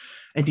them.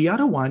 And the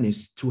other one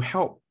is to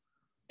help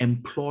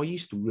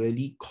employees to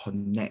really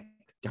connect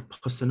their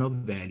personal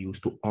values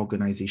to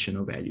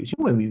organizational values.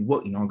 When we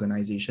work in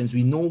organizations,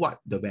 we know what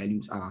the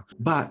values are,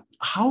 but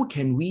how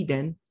can we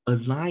then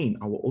align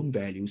our own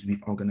values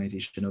with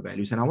organizational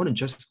values? And I want to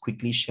just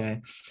quickly share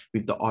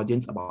with the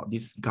audience about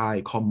this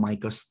guy called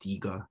Michael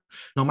Steger.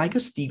 Now,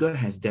 Michael Steger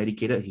has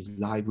dedicated his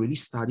life really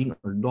studying a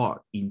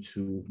lot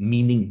into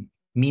meaning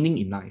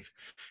in life.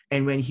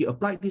 And when he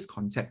applied this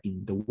concept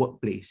in the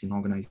workplace, in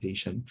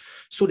organization,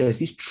 so there's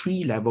these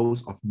 3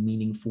 levels of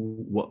meaningful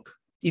work.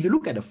 If you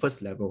look at the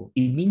first level,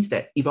 it means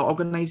that if our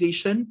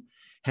organization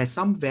has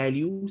some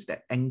values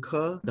that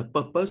anchor the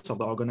purpose of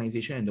the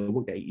organization and the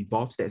work that it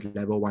involves, that's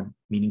level 1,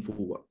 meaningful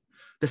work.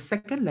 The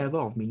second level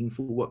of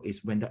meaningful work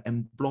is when the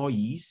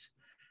employees'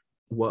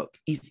 work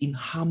is in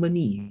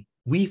harmony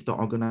with the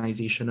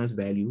organization's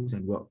values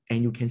and work,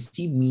 and you can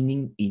see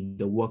meaning in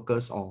the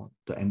workers or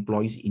the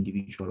employees'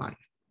 individual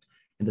life.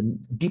 And the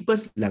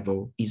deepest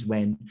level is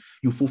when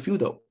you fulfill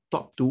the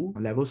top 2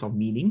 levels of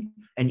meaning,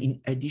 and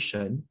in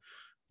addition,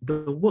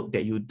 the work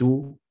that you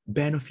do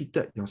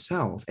benefited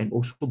yourself and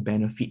also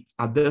benefit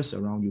others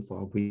around you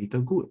for a greater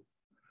good.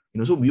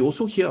 So we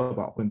also hear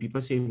about when people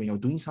say when you're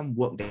doing some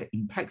work that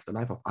impacts the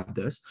life of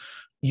others,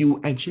 you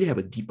actually have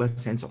a deeper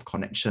sense of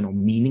connection or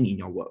meaning in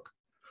your work.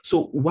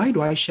 So why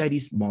do I share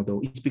this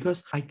model? It's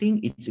because I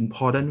think it's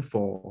important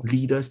for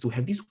leaders to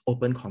have this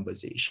open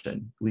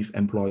conversation with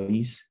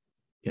employees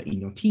in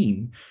your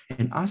team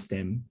and ask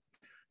them,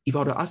 if I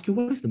were to ask you,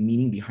 what is the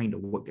meaning behind the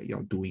work that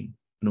you're doing?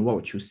 What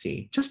would you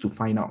say? Just to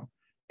find out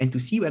and to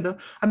see whether,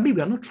 we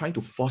are not trying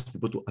to force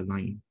people to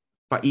align.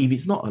 But if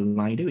it's not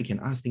aligned, then we can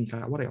ask things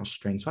like, what are your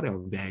strengths? What are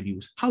your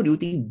values? How do you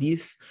think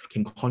this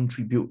can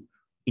contribute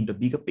in the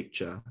bigger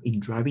picture in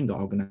driving the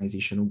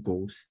organizational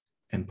goals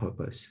and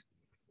purpose?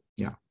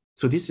 Yeah.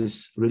 So this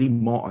is really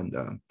more on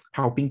the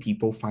helping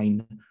people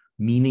find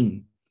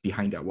meaning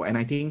behind their work. And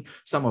I think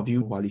some of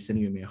you who are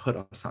listening, you may have heard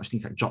of such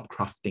things like job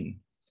crafting.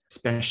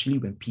 especially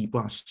when people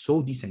are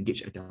so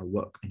disengaged at their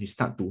work and they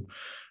start to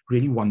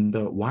really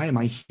wonder, why am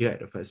I here at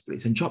the first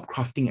place? And job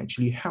crafting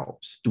actually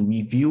helps to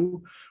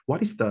review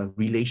what is the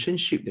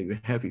relationship that you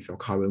have with your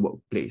current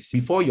workplace.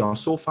 Before you're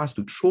so fast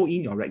to throw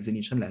in your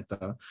resignation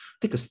letter,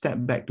 take a step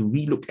back to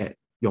relook at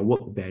your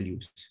work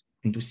values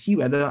and to see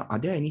whether are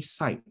there any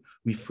side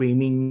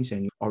reframings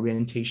and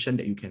orientation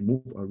that you can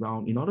move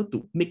around in order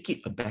to make it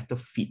a better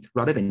fit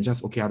rather than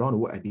just, okay, I don't want to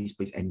work at this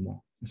place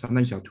anymore.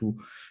 Sometimes you are too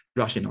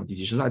rushed in our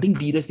decisions. So I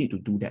think leaders need to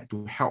do that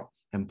to help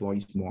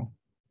employees more.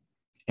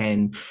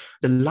 And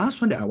the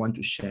last one that I want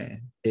to share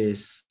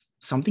is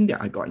something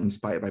that I got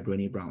inspired by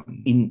Brené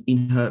Brown.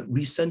 In her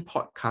recent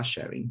podcast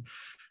sharing,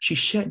 she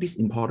shared this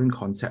important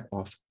concept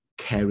of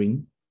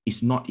caring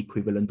is not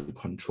equivalent to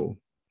control.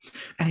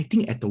 And I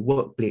think at the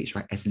workplace,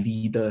 right, as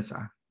leaders,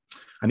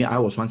 I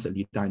was once a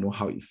leader, I know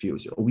how it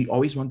feels. We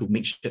always want to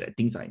make sure that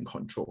things are in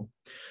control.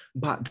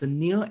 But the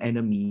near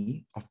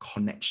enemy of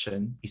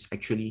connection is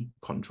actually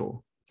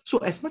control. So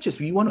as much as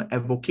we want to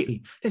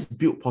advocate, let's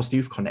build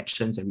positive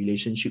connections and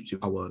relationships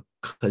with our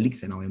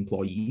colleagues and our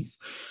employees.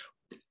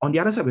 On the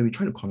other side, when we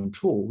try to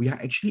control, we are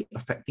actually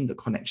affecting the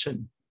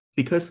connection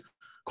because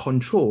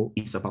control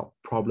is about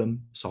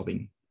problem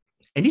solving.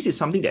 And this is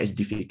something that is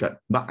difficult,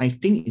 but I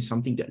think it's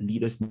something that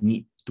leaders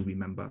need to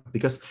remember,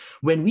 because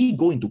when we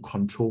go into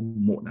control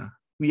mode,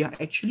 we are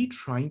actually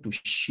trying to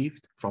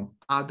shift from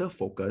other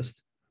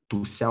focused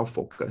to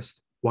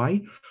self-focused.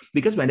 Why?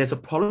 Because when there's a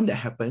problem that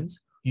happens,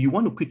 you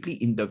want to quickly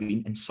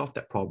intervene and solve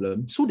that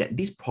problem so that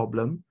this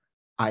problem,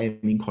 I am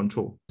in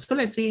control. So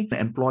let's say the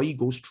employee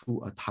goes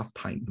through a tough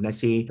time. Let's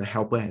say the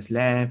helper has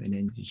left and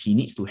then he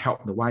needs to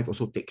help the wife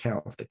also take care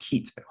of the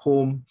kids at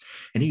home.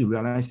 And then you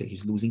realize that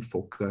he's losing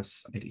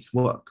focus at his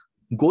work.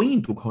 Going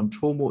into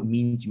control mode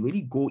means you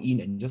really go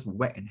in and just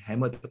whack and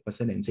hammer the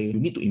person and say,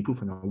 you need to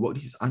improve on your work.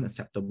 This is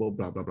unacceptable,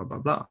 blah, blah, blah, blah,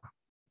 blah.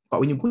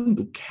 But when you go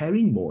into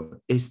caring mode,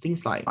 it's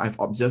things like, I've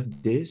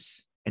observed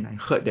this, and I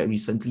heard that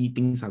recently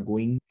things are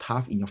going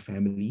tough in your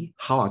family.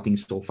 How are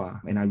things so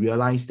far? And I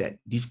realized that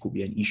this could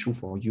be an issue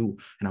for you.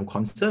 And I'm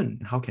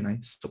concerned. How can I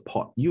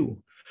support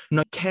you?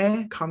 Now,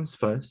 care comes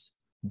first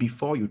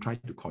before you try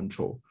to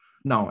control.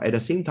 Now, at the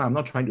same time, I'm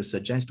not trying to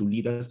suggest to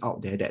leaders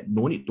out there that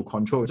no need to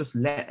control, just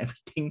let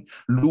everything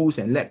loose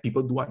and let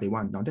people do what they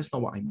want. Now, that's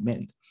not what I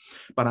meant.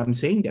 But I'm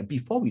saying that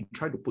before we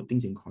try to put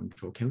things in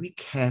control, can we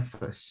care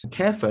first?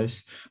 Care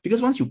first, because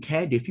once you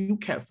care, they feel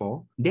cared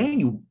for, then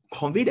you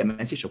convey that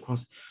message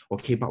across,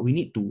 okay, but we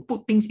need to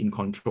put things in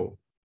control.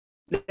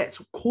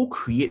 Let's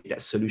co-create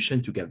that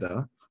solution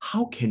together.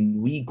 How can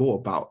we go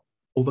about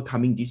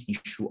overcoming this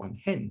issue on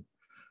hand?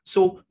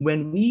 So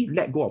when we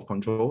let go of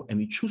control and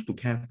we choose to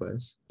care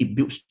first, it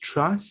builds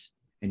trust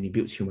and it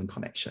builds human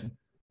connection.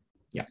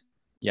 Yeah.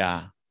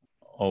 Yeah.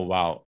 Oh,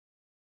 wow.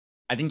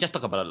 I think just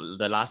talk about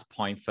the last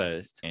point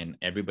first, and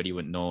everybody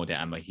would know that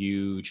I'm a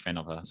huge fan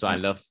of her. So I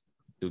love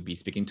to be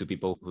speaking to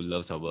people who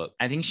loves her work.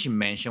 I think she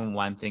mentioned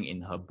one thing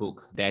in her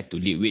book, Dare to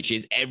Lead, which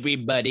is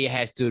everybody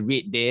has to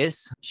read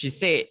this. She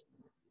said,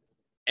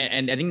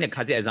 and I think the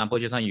classic example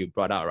just now you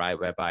brought out, right,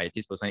 whereby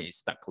this person is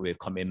stuck with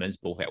commitments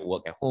both at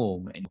work, at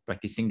home, and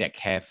practicing that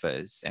care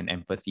first and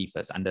empathy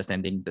first,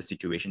 understanding the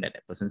situation that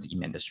person's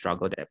in and the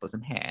struggle that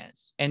person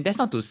has. And that's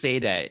not to say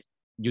that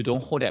you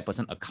don't hold that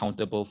person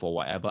accountable for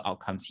whatever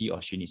outcomes he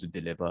or she needs to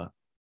deliver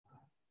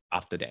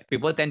after that.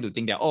 People tend to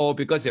think that, oh,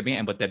 because you're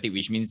being empathetic,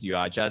 which means you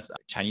are just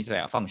Chinese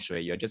like feng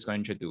shui, you're just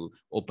going to try to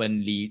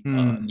openly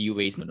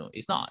leeways. No,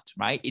 it's not,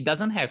 right? It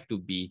doesn't have to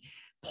be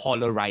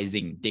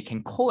polarizing. They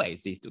can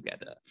coexist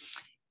together.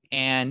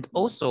 And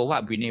also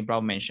what Brené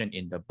Brown mentioned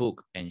in the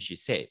book, and she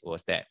said,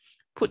 was that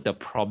put the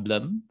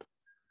problem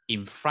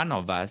in front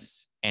of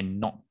us and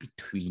not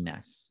between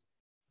us.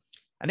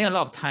 I think a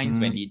lot of times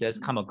when leaders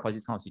come across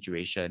this kind of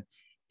situation,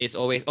 it's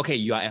always, okay,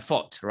 you are at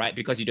fault, right?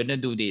 Because you didn't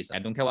do this. I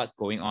don't care what's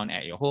going on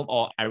at your home,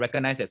 or I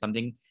recognize there's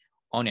something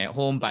on at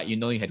home, but you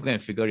have to go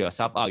and figure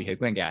yourself out. You have to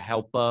go and get a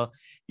helper.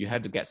 You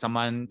have to get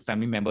someone,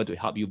 family member to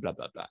help you, blah,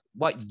 blah, blah.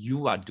 What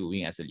you are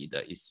doing as a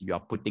leader is you are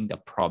putting the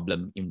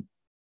problem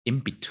in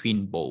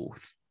between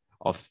both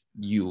of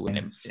you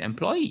and the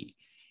employee.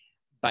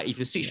 But if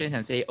you switch lanes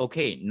and say,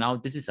 okay, now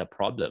this is a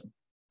problem,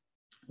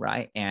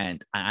 right?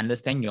 And I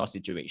understand your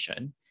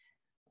situation.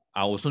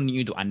 I also need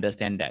you to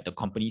understand that the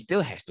company still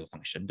has to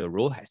function, the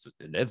role has to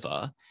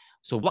deliver.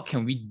 So what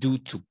can we do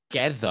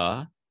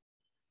together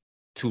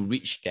to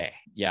reach there?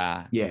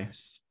 Yeah.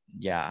 Yes.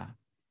 Yeah.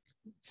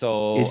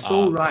 So it's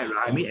so right?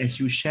 I mean,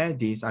 as you share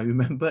this, I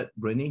remember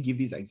Brené give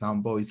this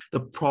example is the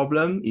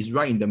problem is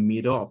right in the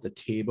middle of the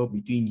table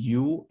between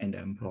you and the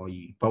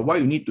employee. But what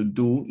you need to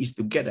do is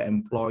to get the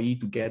employee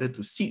together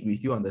to sit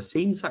with you on the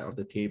same side of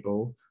the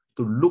table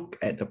to look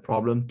at the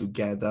problem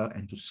together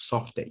and to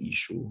solve the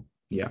issue.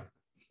 Yeah.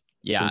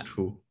 So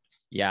true.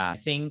 Yeah, I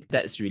think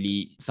that's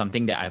really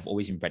something that I've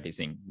always been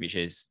practicing, which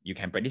is you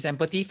can practice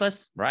empathy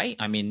first, right?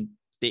 I mean,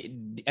 the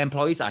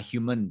employees are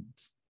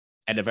humans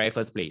at the very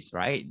first place,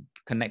 right?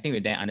 Connecting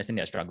with them, understanding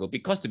their struggle.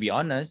 Because to be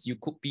honest, you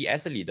could be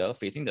as a leader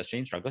facing the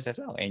same struggles as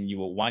well. And you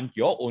will want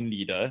your own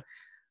leader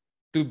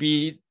to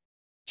be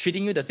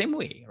treating you the same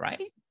way,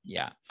 right?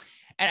 Yeah.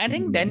 And I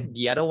think then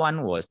the other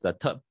one was the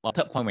third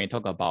point when you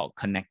talk about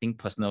connecting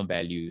personal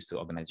values to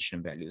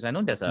organization values. I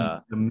know there's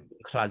a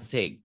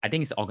classic, I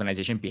think it's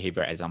organization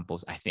behavior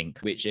examples, I think,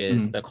 which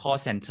is the call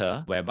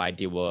center, whereby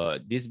they were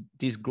this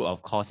group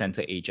of call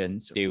center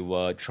agents, they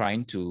were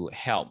trying to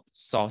help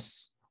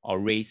source or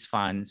raise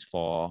funds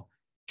for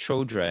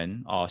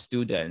children or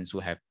students who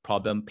have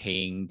problem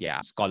paying their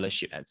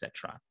scholarship,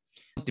 etc.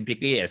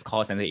 Typically, as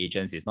call center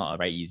agents, it's not a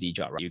very easy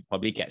job, right? You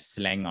probably get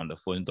slang on the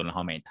phone, don't know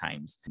how many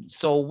times.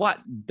 So what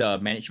the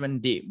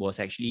management did was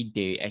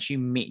they actually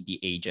made the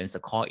agents, the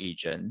call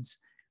agents,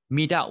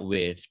 meet up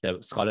with the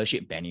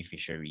scholarship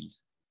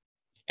beneficiaries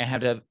and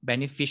have the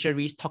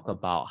beneficiaries talk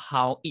about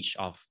how each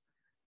of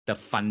the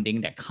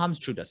funding that comes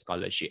through the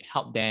scholarship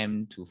help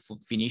them to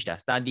finish their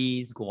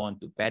studies, go on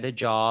to better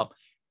job,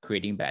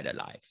 creating better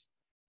life.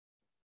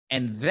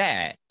 And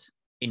that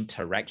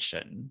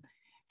interaction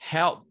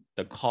helped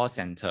the call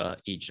center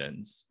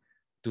agents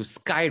to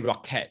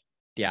skyrocket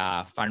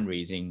their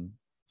fundraising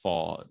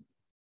for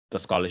the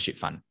scholarship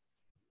fund.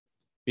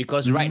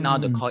 Because right now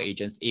the call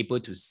agents able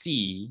to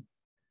see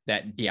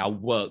that their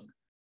work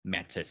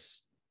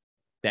matters,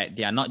 that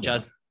they are not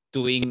just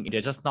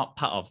they're just not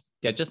part of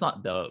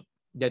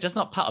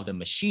the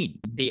machine.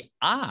 They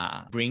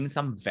are bringing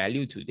some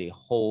value to the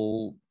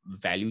whole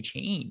value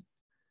chain.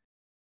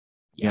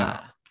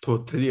 Yeah.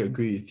 Totally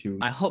agree with you.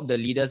 I hope the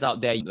leaders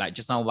out there, like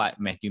just now what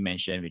Matthew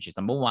mentioned, which is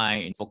number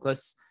one,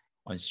 focus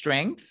on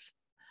strength.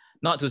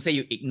 Not to say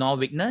you ignore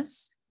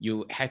weakness.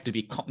 You have to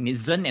be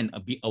cognizant and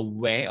be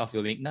aware of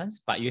your weakness,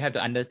 but you have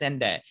to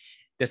understand that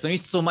there's only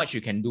so much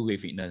you can do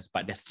with weakness,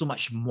 but there's so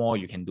much more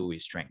you can do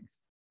with strength.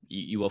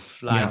 You will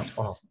fly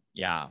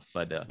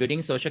further.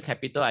 Building social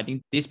capital, I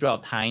think this period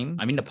of time,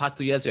 I mean, the past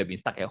 2 years we have been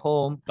stuck at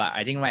home, but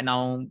I think right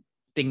now,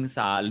 things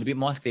are a little bit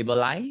more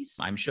stabilized.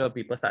 I'm sure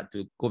people start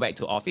to go back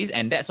to office.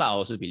 And that's what I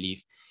also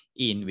believe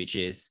in, which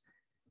is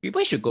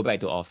people should go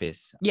back to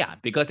office. Yeah,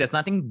 because there's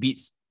nothing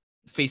beats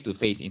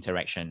face-to-face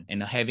interaction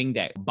and having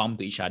that bump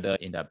to each other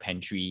in the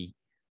pantry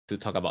to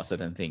talk about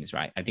certain things,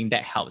 right? I think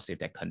that helps with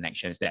that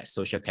connections, that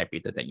social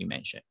capital that you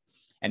mentioned.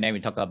 And then we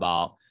talk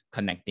about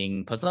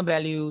connecting personal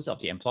values of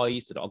the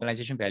employees to the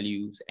organization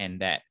values.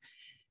 And that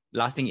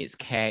last thing is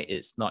care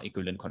is not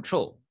equivalent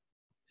control.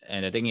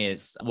 And the thing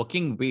is,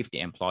 working with the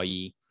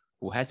employee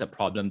who has a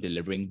problem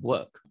delivering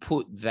work,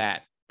 put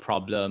that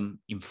problem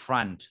in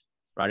front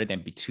rather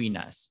than between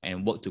us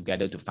and work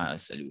together to find a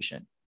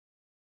solution.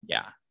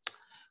 Yeah.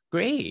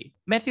 Great.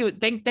 Matthew,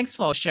 thanks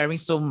for sharing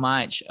so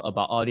much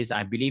about all this.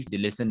 I believe the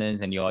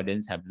listeners and the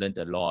audience have learned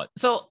a lot.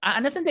 So I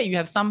understand that you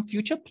have some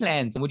future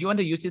plans. Would you want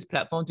to use this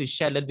platform to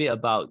share a little bit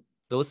about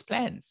those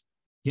plans?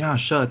 Yeah,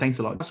 sure. Thanks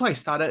a lot. So I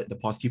started the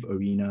Positive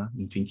Arena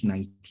in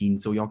 2019.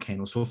 So y'all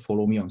can also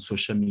follow me on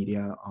social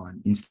media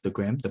on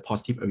Instagram, the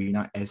Positive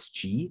Arena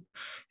SG,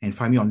 and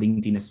find me on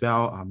LinkedIn as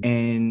well.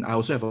 And I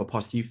also have a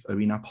Positive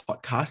Arena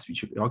podcast,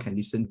 which y'all can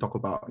listen, talk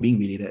about being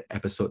related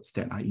episodes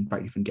that I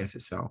invite different guests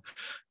as well.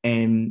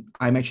 And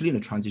I'm actually in a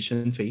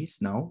transition phase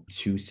now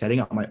to setting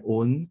up my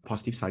own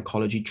positive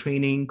psychology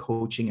training,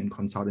 coaching, and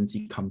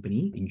consultancy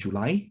company in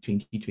July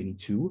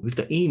 2022 with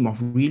the aim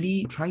of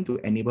really trying to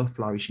enable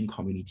flourishing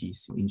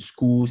communities in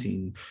schools,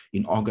 in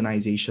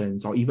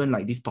organizations, or even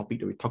like this topic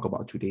that we talk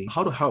about today,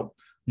 how to help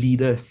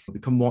leaders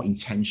become more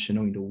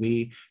intentional in the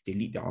way they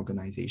lead their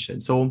organization.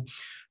 So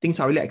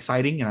things are really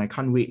exciting and I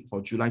can't wait for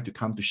July to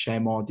come to share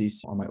more of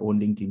this on my own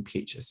LinkedIn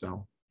page as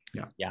well.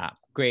 Yeah,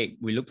 great.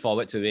 We look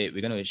forward to it. We're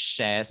going to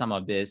share some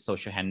of these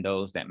social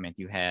handles that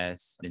Matthew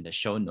has in the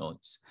show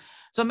notes.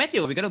 So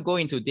Matthew, we're going to go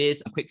into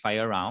this quick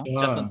fire round,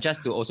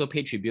 just to also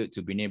pay tribute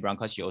to Brene Brown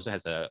because she also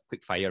has a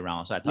quick fire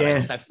round. So I thought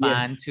it's quite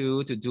fun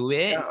to do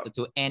it,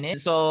 to end it.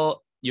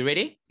 So you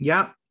ready?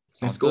 Yeah,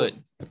 let's go.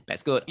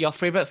 Let's go. Your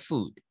favorite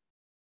food?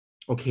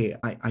 Okay,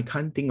 I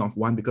can't think of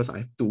one because I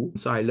have two.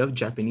 So I love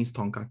Japanese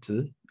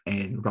tonkatsu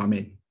and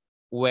ramen.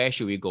 Where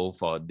should we go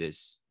for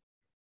this?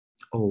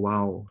 Oh,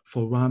 wow.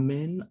 For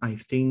ramen, I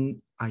think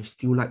I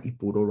still like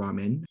Ippudo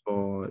ramen.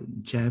 For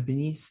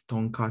Japanese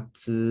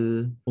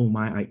tonkatsu, oh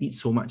my, I eat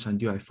so much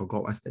until I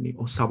forgot what's the name.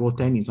 Oh,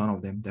 Saboten is one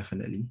of them,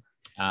 definitely.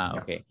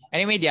 Okay.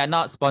 Anyway, they are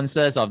not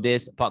sponsors of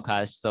this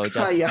podcast, so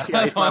just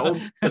it's my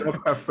own personal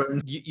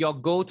preference. Your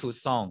go-to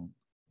song?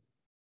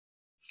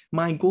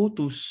 My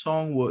go-to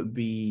song would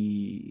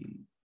be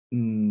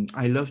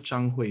I love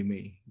Zhang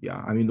Huimei.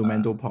 Yeah, I mean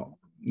Lumendo Pop.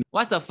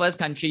 What's the first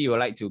country you would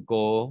like to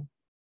go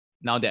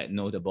now that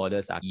the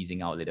borders are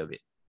easing out a little bit?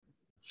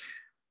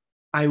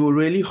 I would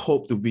really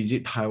hope to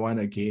visit Taiwan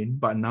again,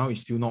 but now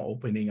it's still not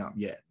opening up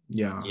yet.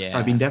 Yeah. So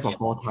I've been there for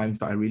 4 times,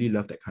 but I really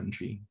love that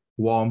country.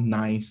 Warm,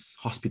 nice,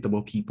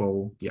 hospitable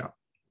people. Yeah.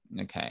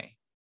 Okay.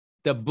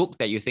 The book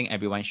that you think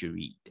everyone should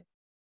read?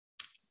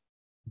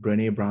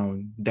 Brené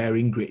Brown,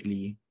 Daring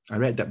Greatly. I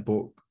read that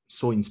book.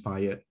 So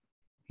inspired.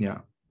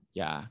 Yeah.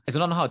 Yeah. I do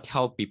not know how to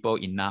tell people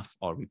enough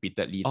or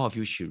repeatedly, all of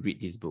you should read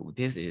this book.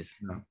 This is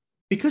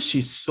Because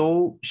she's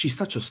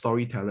such a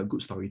storyteller,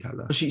 good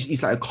storyteller.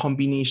 It's like a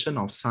combination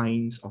of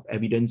science, of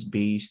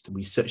evidence-based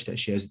research that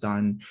she has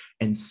done,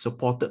 and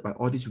supported by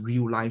all these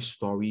real life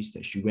stories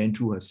that she went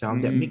through herself,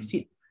 that makes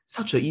it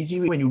such an easy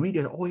way. When you read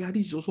it, oh yeah,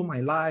 this is also my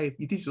life,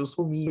 this is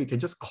also me. You can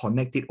just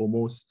connect it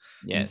almost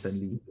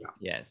instantly.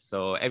 Yes.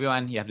 So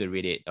everyone, you have to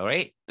read it. All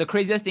right. The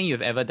craziest thing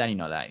you've ever done in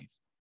your life?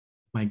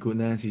 My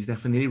goodness, it's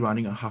definitely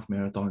running a half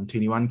marathon,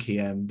 21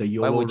 km, the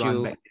YOLO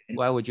run back then.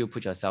 Why would you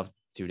put yourself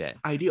through that?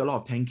 I did a lot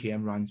of 10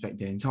 km runs back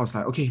then. So I was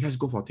like, okay, let's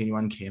go for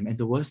 21 km. And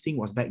the worst thing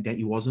was back then,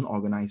 it wasn't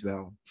organized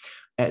well.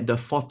 At the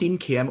 14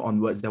 km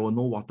onwards, there were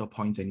no water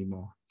points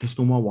anymore. There's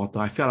no more water.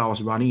 I felt I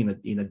was running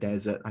in a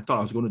desert. I thought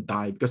I was going to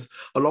die because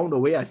along the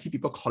way, I see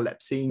people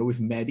collapsing with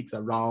medics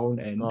around.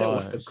 And that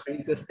was the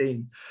craziest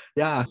thing.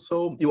 Yeah.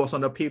 So it was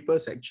on the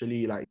papers,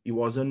 actually. Like, it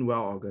wasn't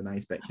well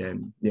organized back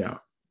then. Yeah.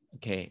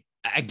 Okay.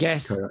 I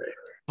guess Correct.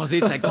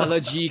 positive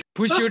psychology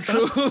push you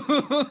through.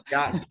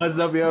 Yeah,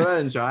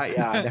 perseverance, right?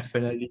 Yeah,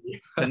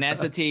 definitely.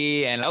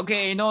 Tenacity and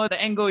okay,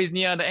 the end goal is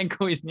near. The end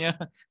goal is near.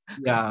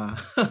 Yeah.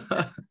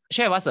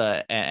 Share with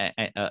us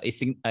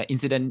a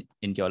incident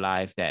in your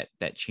life that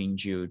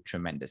changed you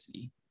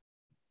tremendously.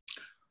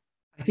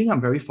 I think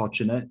I'm very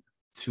fortunate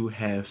to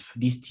have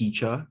this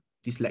teacher,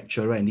 this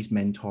lecturer, and this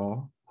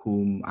mentor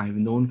whom I've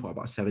known for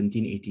about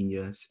 17, 18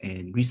 years.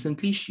 And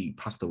recently she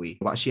passed away.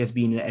 But she has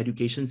been in the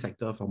education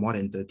sector for more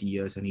than 30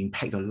 years and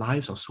impacted the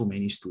lives of so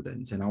many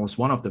students. And I was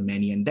one of the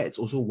many. And that's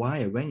also why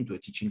I went into a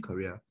teaching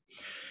career.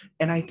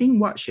 And I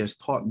think what she has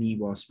taught me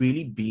was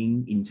really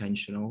being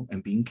intentional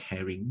and being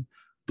caring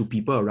to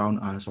people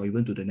around us or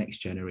even to the next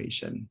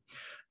generation.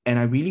 And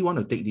I really want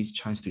to take this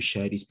chance to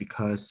share this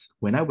because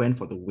when I went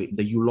for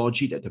the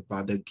eulogy that the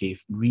brother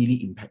gave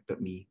really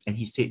impacted me. And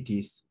he said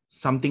this,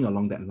 something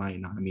along that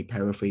line, I may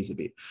paraphrase a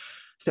bit,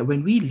 is that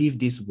when we leave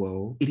this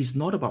world, it is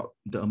not about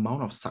the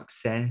amount of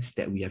success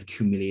that we have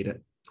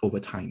accumulated over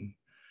time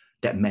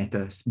that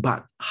matters,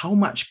 but how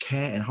much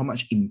care and how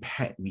much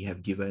impact we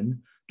have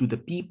given to the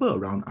people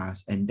around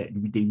us and that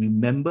they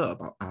remember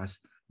about us,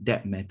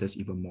 that matters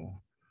even more.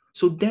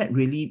 So that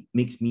really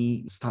makes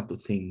me start to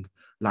think,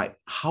 like,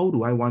 how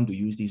do I want to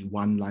use this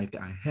one life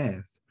that I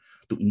have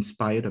to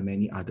inspire the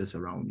many others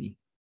around me?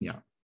 Yeah.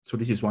 So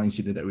this is one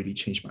incident that really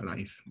changed my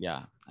life.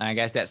 Yeah. And I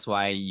guess that's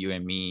why you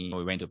and me,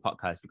 we went to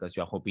podcast because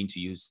we are hoping to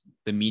use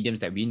the mediums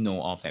that we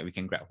know of, that we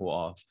can grab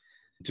hold of,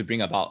 to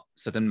bring about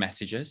certain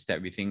messages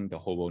that we think the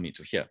whole world needs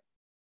to hear.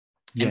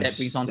 Yes, and that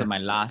brings on to my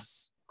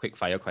last quick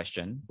fire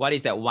question. What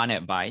is that one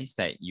advice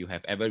that you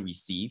have ever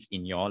received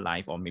in your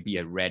life, or maybe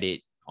you read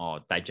it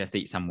or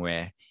digested it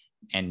somewhere,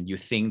 and you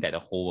think that the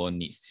whole world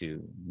needs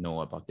to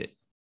know about it?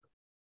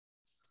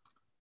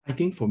 I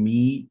think for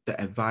me,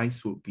 the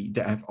advice would be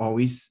that I've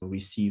always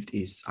received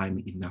is I'm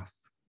enough.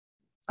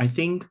 I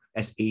think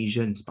as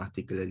Asians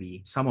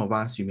particularly, some of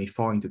us, we may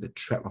fall into the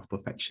trap of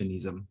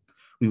perfectionism.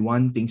 We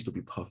want things to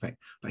be perfect,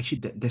 but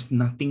actually there's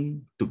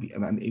nothing to be,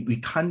 we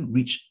can't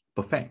reach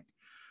perfect.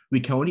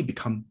 We can only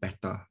become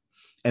better.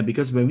 And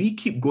because when we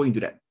keep going to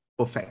that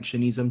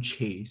perfectionism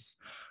chase,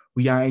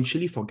 we are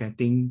actually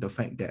forgetting the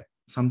fact that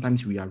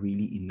sometimes we are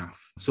really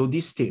enough. So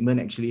this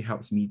statement actually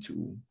helps me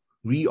to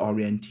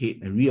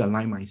reorientate and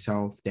realign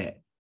myself that,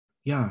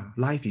 yeah,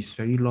 life is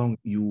very long.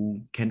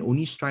 You can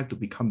only strive to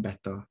become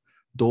better.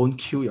 Don't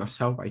kill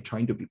yourself by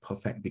trying to be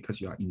perfect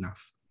because you are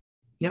enough.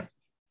 Yep.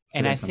 So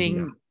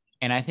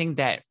and I think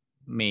that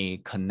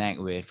may connect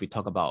with, we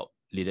talk about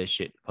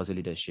leadership, positive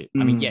leadership.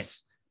 I mean,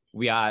 yes,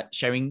 we are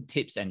sharing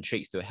tips and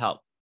tricks to help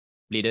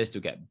leaders to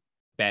get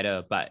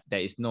better, but there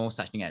is no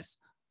such thing as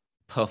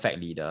perfect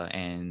leader.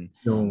 And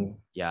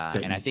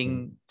I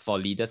think for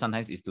leaders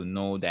sometimes is to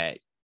know that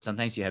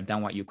sometimes you have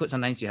done what you could,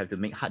 sometimes you have to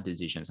make hard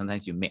decisions,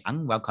 sometimes you make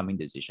unwelcoming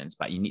decisions,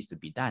 but it needs to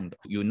be done.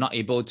 You're not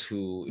able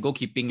to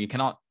goalkeeping, you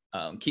cannot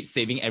keep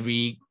saving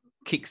every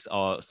kicks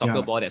or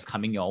soccer ball that's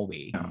coming your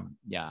way.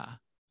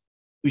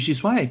 Which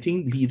is why I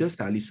think leaders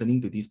that are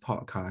listening to this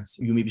podcast,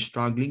 you may be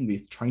struggling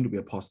with trying to be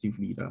a positive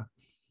leader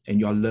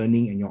and you're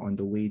learning and you're on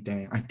the way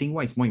there. I think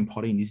what is more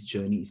important in this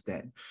journey is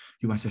that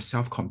you must have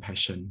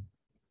self-compassion,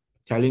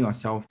 telling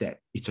yourself that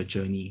it's a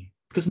journey,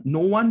 because no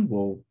one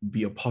will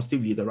be a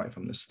positive leader right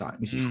from the start.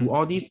 Through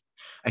all these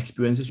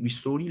experiences, we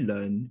slowly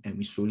learn and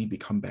we slowly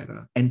become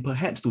better. And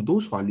perhaps to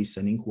those who are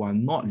listening, who are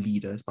not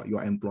leaders, but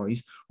your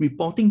employees,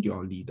 reporting to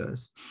your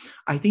leaders,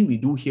 I think we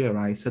do hear,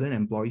 right? Certain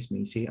employees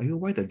may say,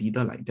 why the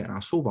leader like that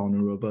are so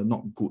vulnerable,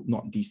 not good,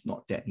 not this,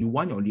 not that. You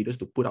want your leaders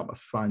to put up a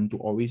front, to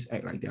always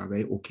act like they are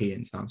very okay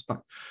and stuff,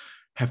 but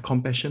have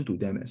compassion to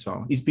them as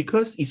well. It's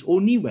because it's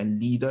only when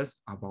leaders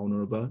are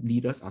vulnerable,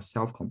 leaders are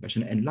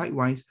self-compassionate, and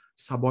likewise,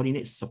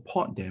 subordinates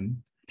support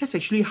them. That's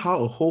actually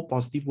how a whole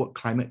positive work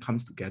climate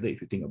comes together, if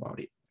you think about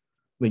it,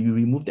 when you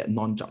remove that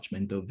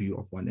non-judgmental view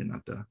of one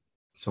another.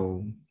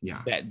 So,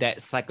 yeah.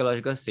 That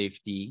psychological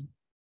safety.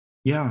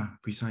 Yeah,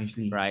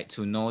 precisely. Right.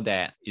 To know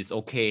that it's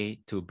okay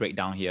to break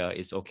down here.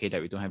 It's okay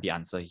that we don't have the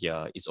answer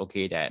here. It's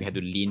okay that we have to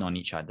lean on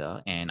each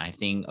other. And I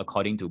think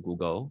according to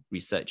Google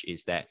research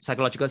is that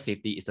psychological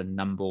safety is the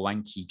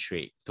 #1 key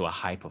trait to a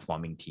high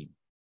performing team.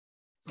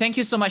 Thank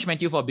you so much,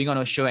 Matthew, for being on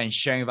the show and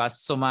sharing with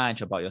us so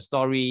much about your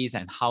stories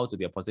and how to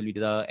be a positive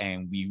leader.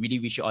 And we really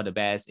wish you all the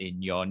best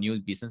in your new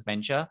business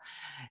venture.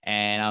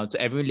 And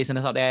to everyone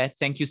listeners out there,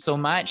 thank you so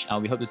much.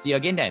 We hope to see you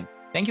again then.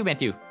 Thank you,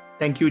 Matthew.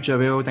 Thank you,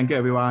 Javil. Thank you,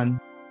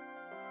 everyone.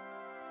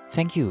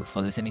 Thank you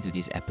for listening to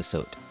this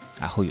episode.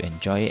 I hope you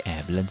enjoy it and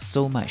have learned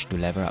so much to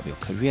level up your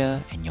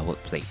career and your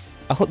workplace.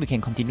 I hope you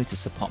can continue to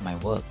support my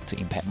work to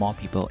impact more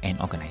people and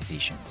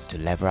organizations to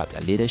level up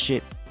their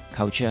leadership,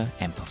 culture,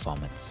 and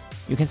performance.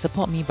 You can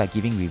support me by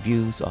giving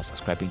reviews or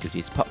subscribing to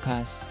this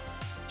podcast,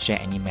 share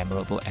any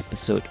memorable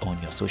episode on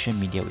your social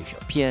media with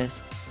your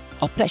peers,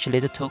 or pledge a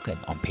little token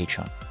on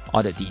Patreon.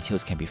 All the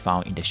details can be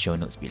found in the show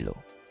notes below.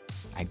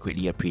 I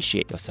greatly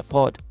appreciate your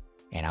support,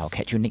 and I'll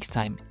catch you next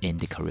time in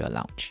the Career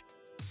Lounge.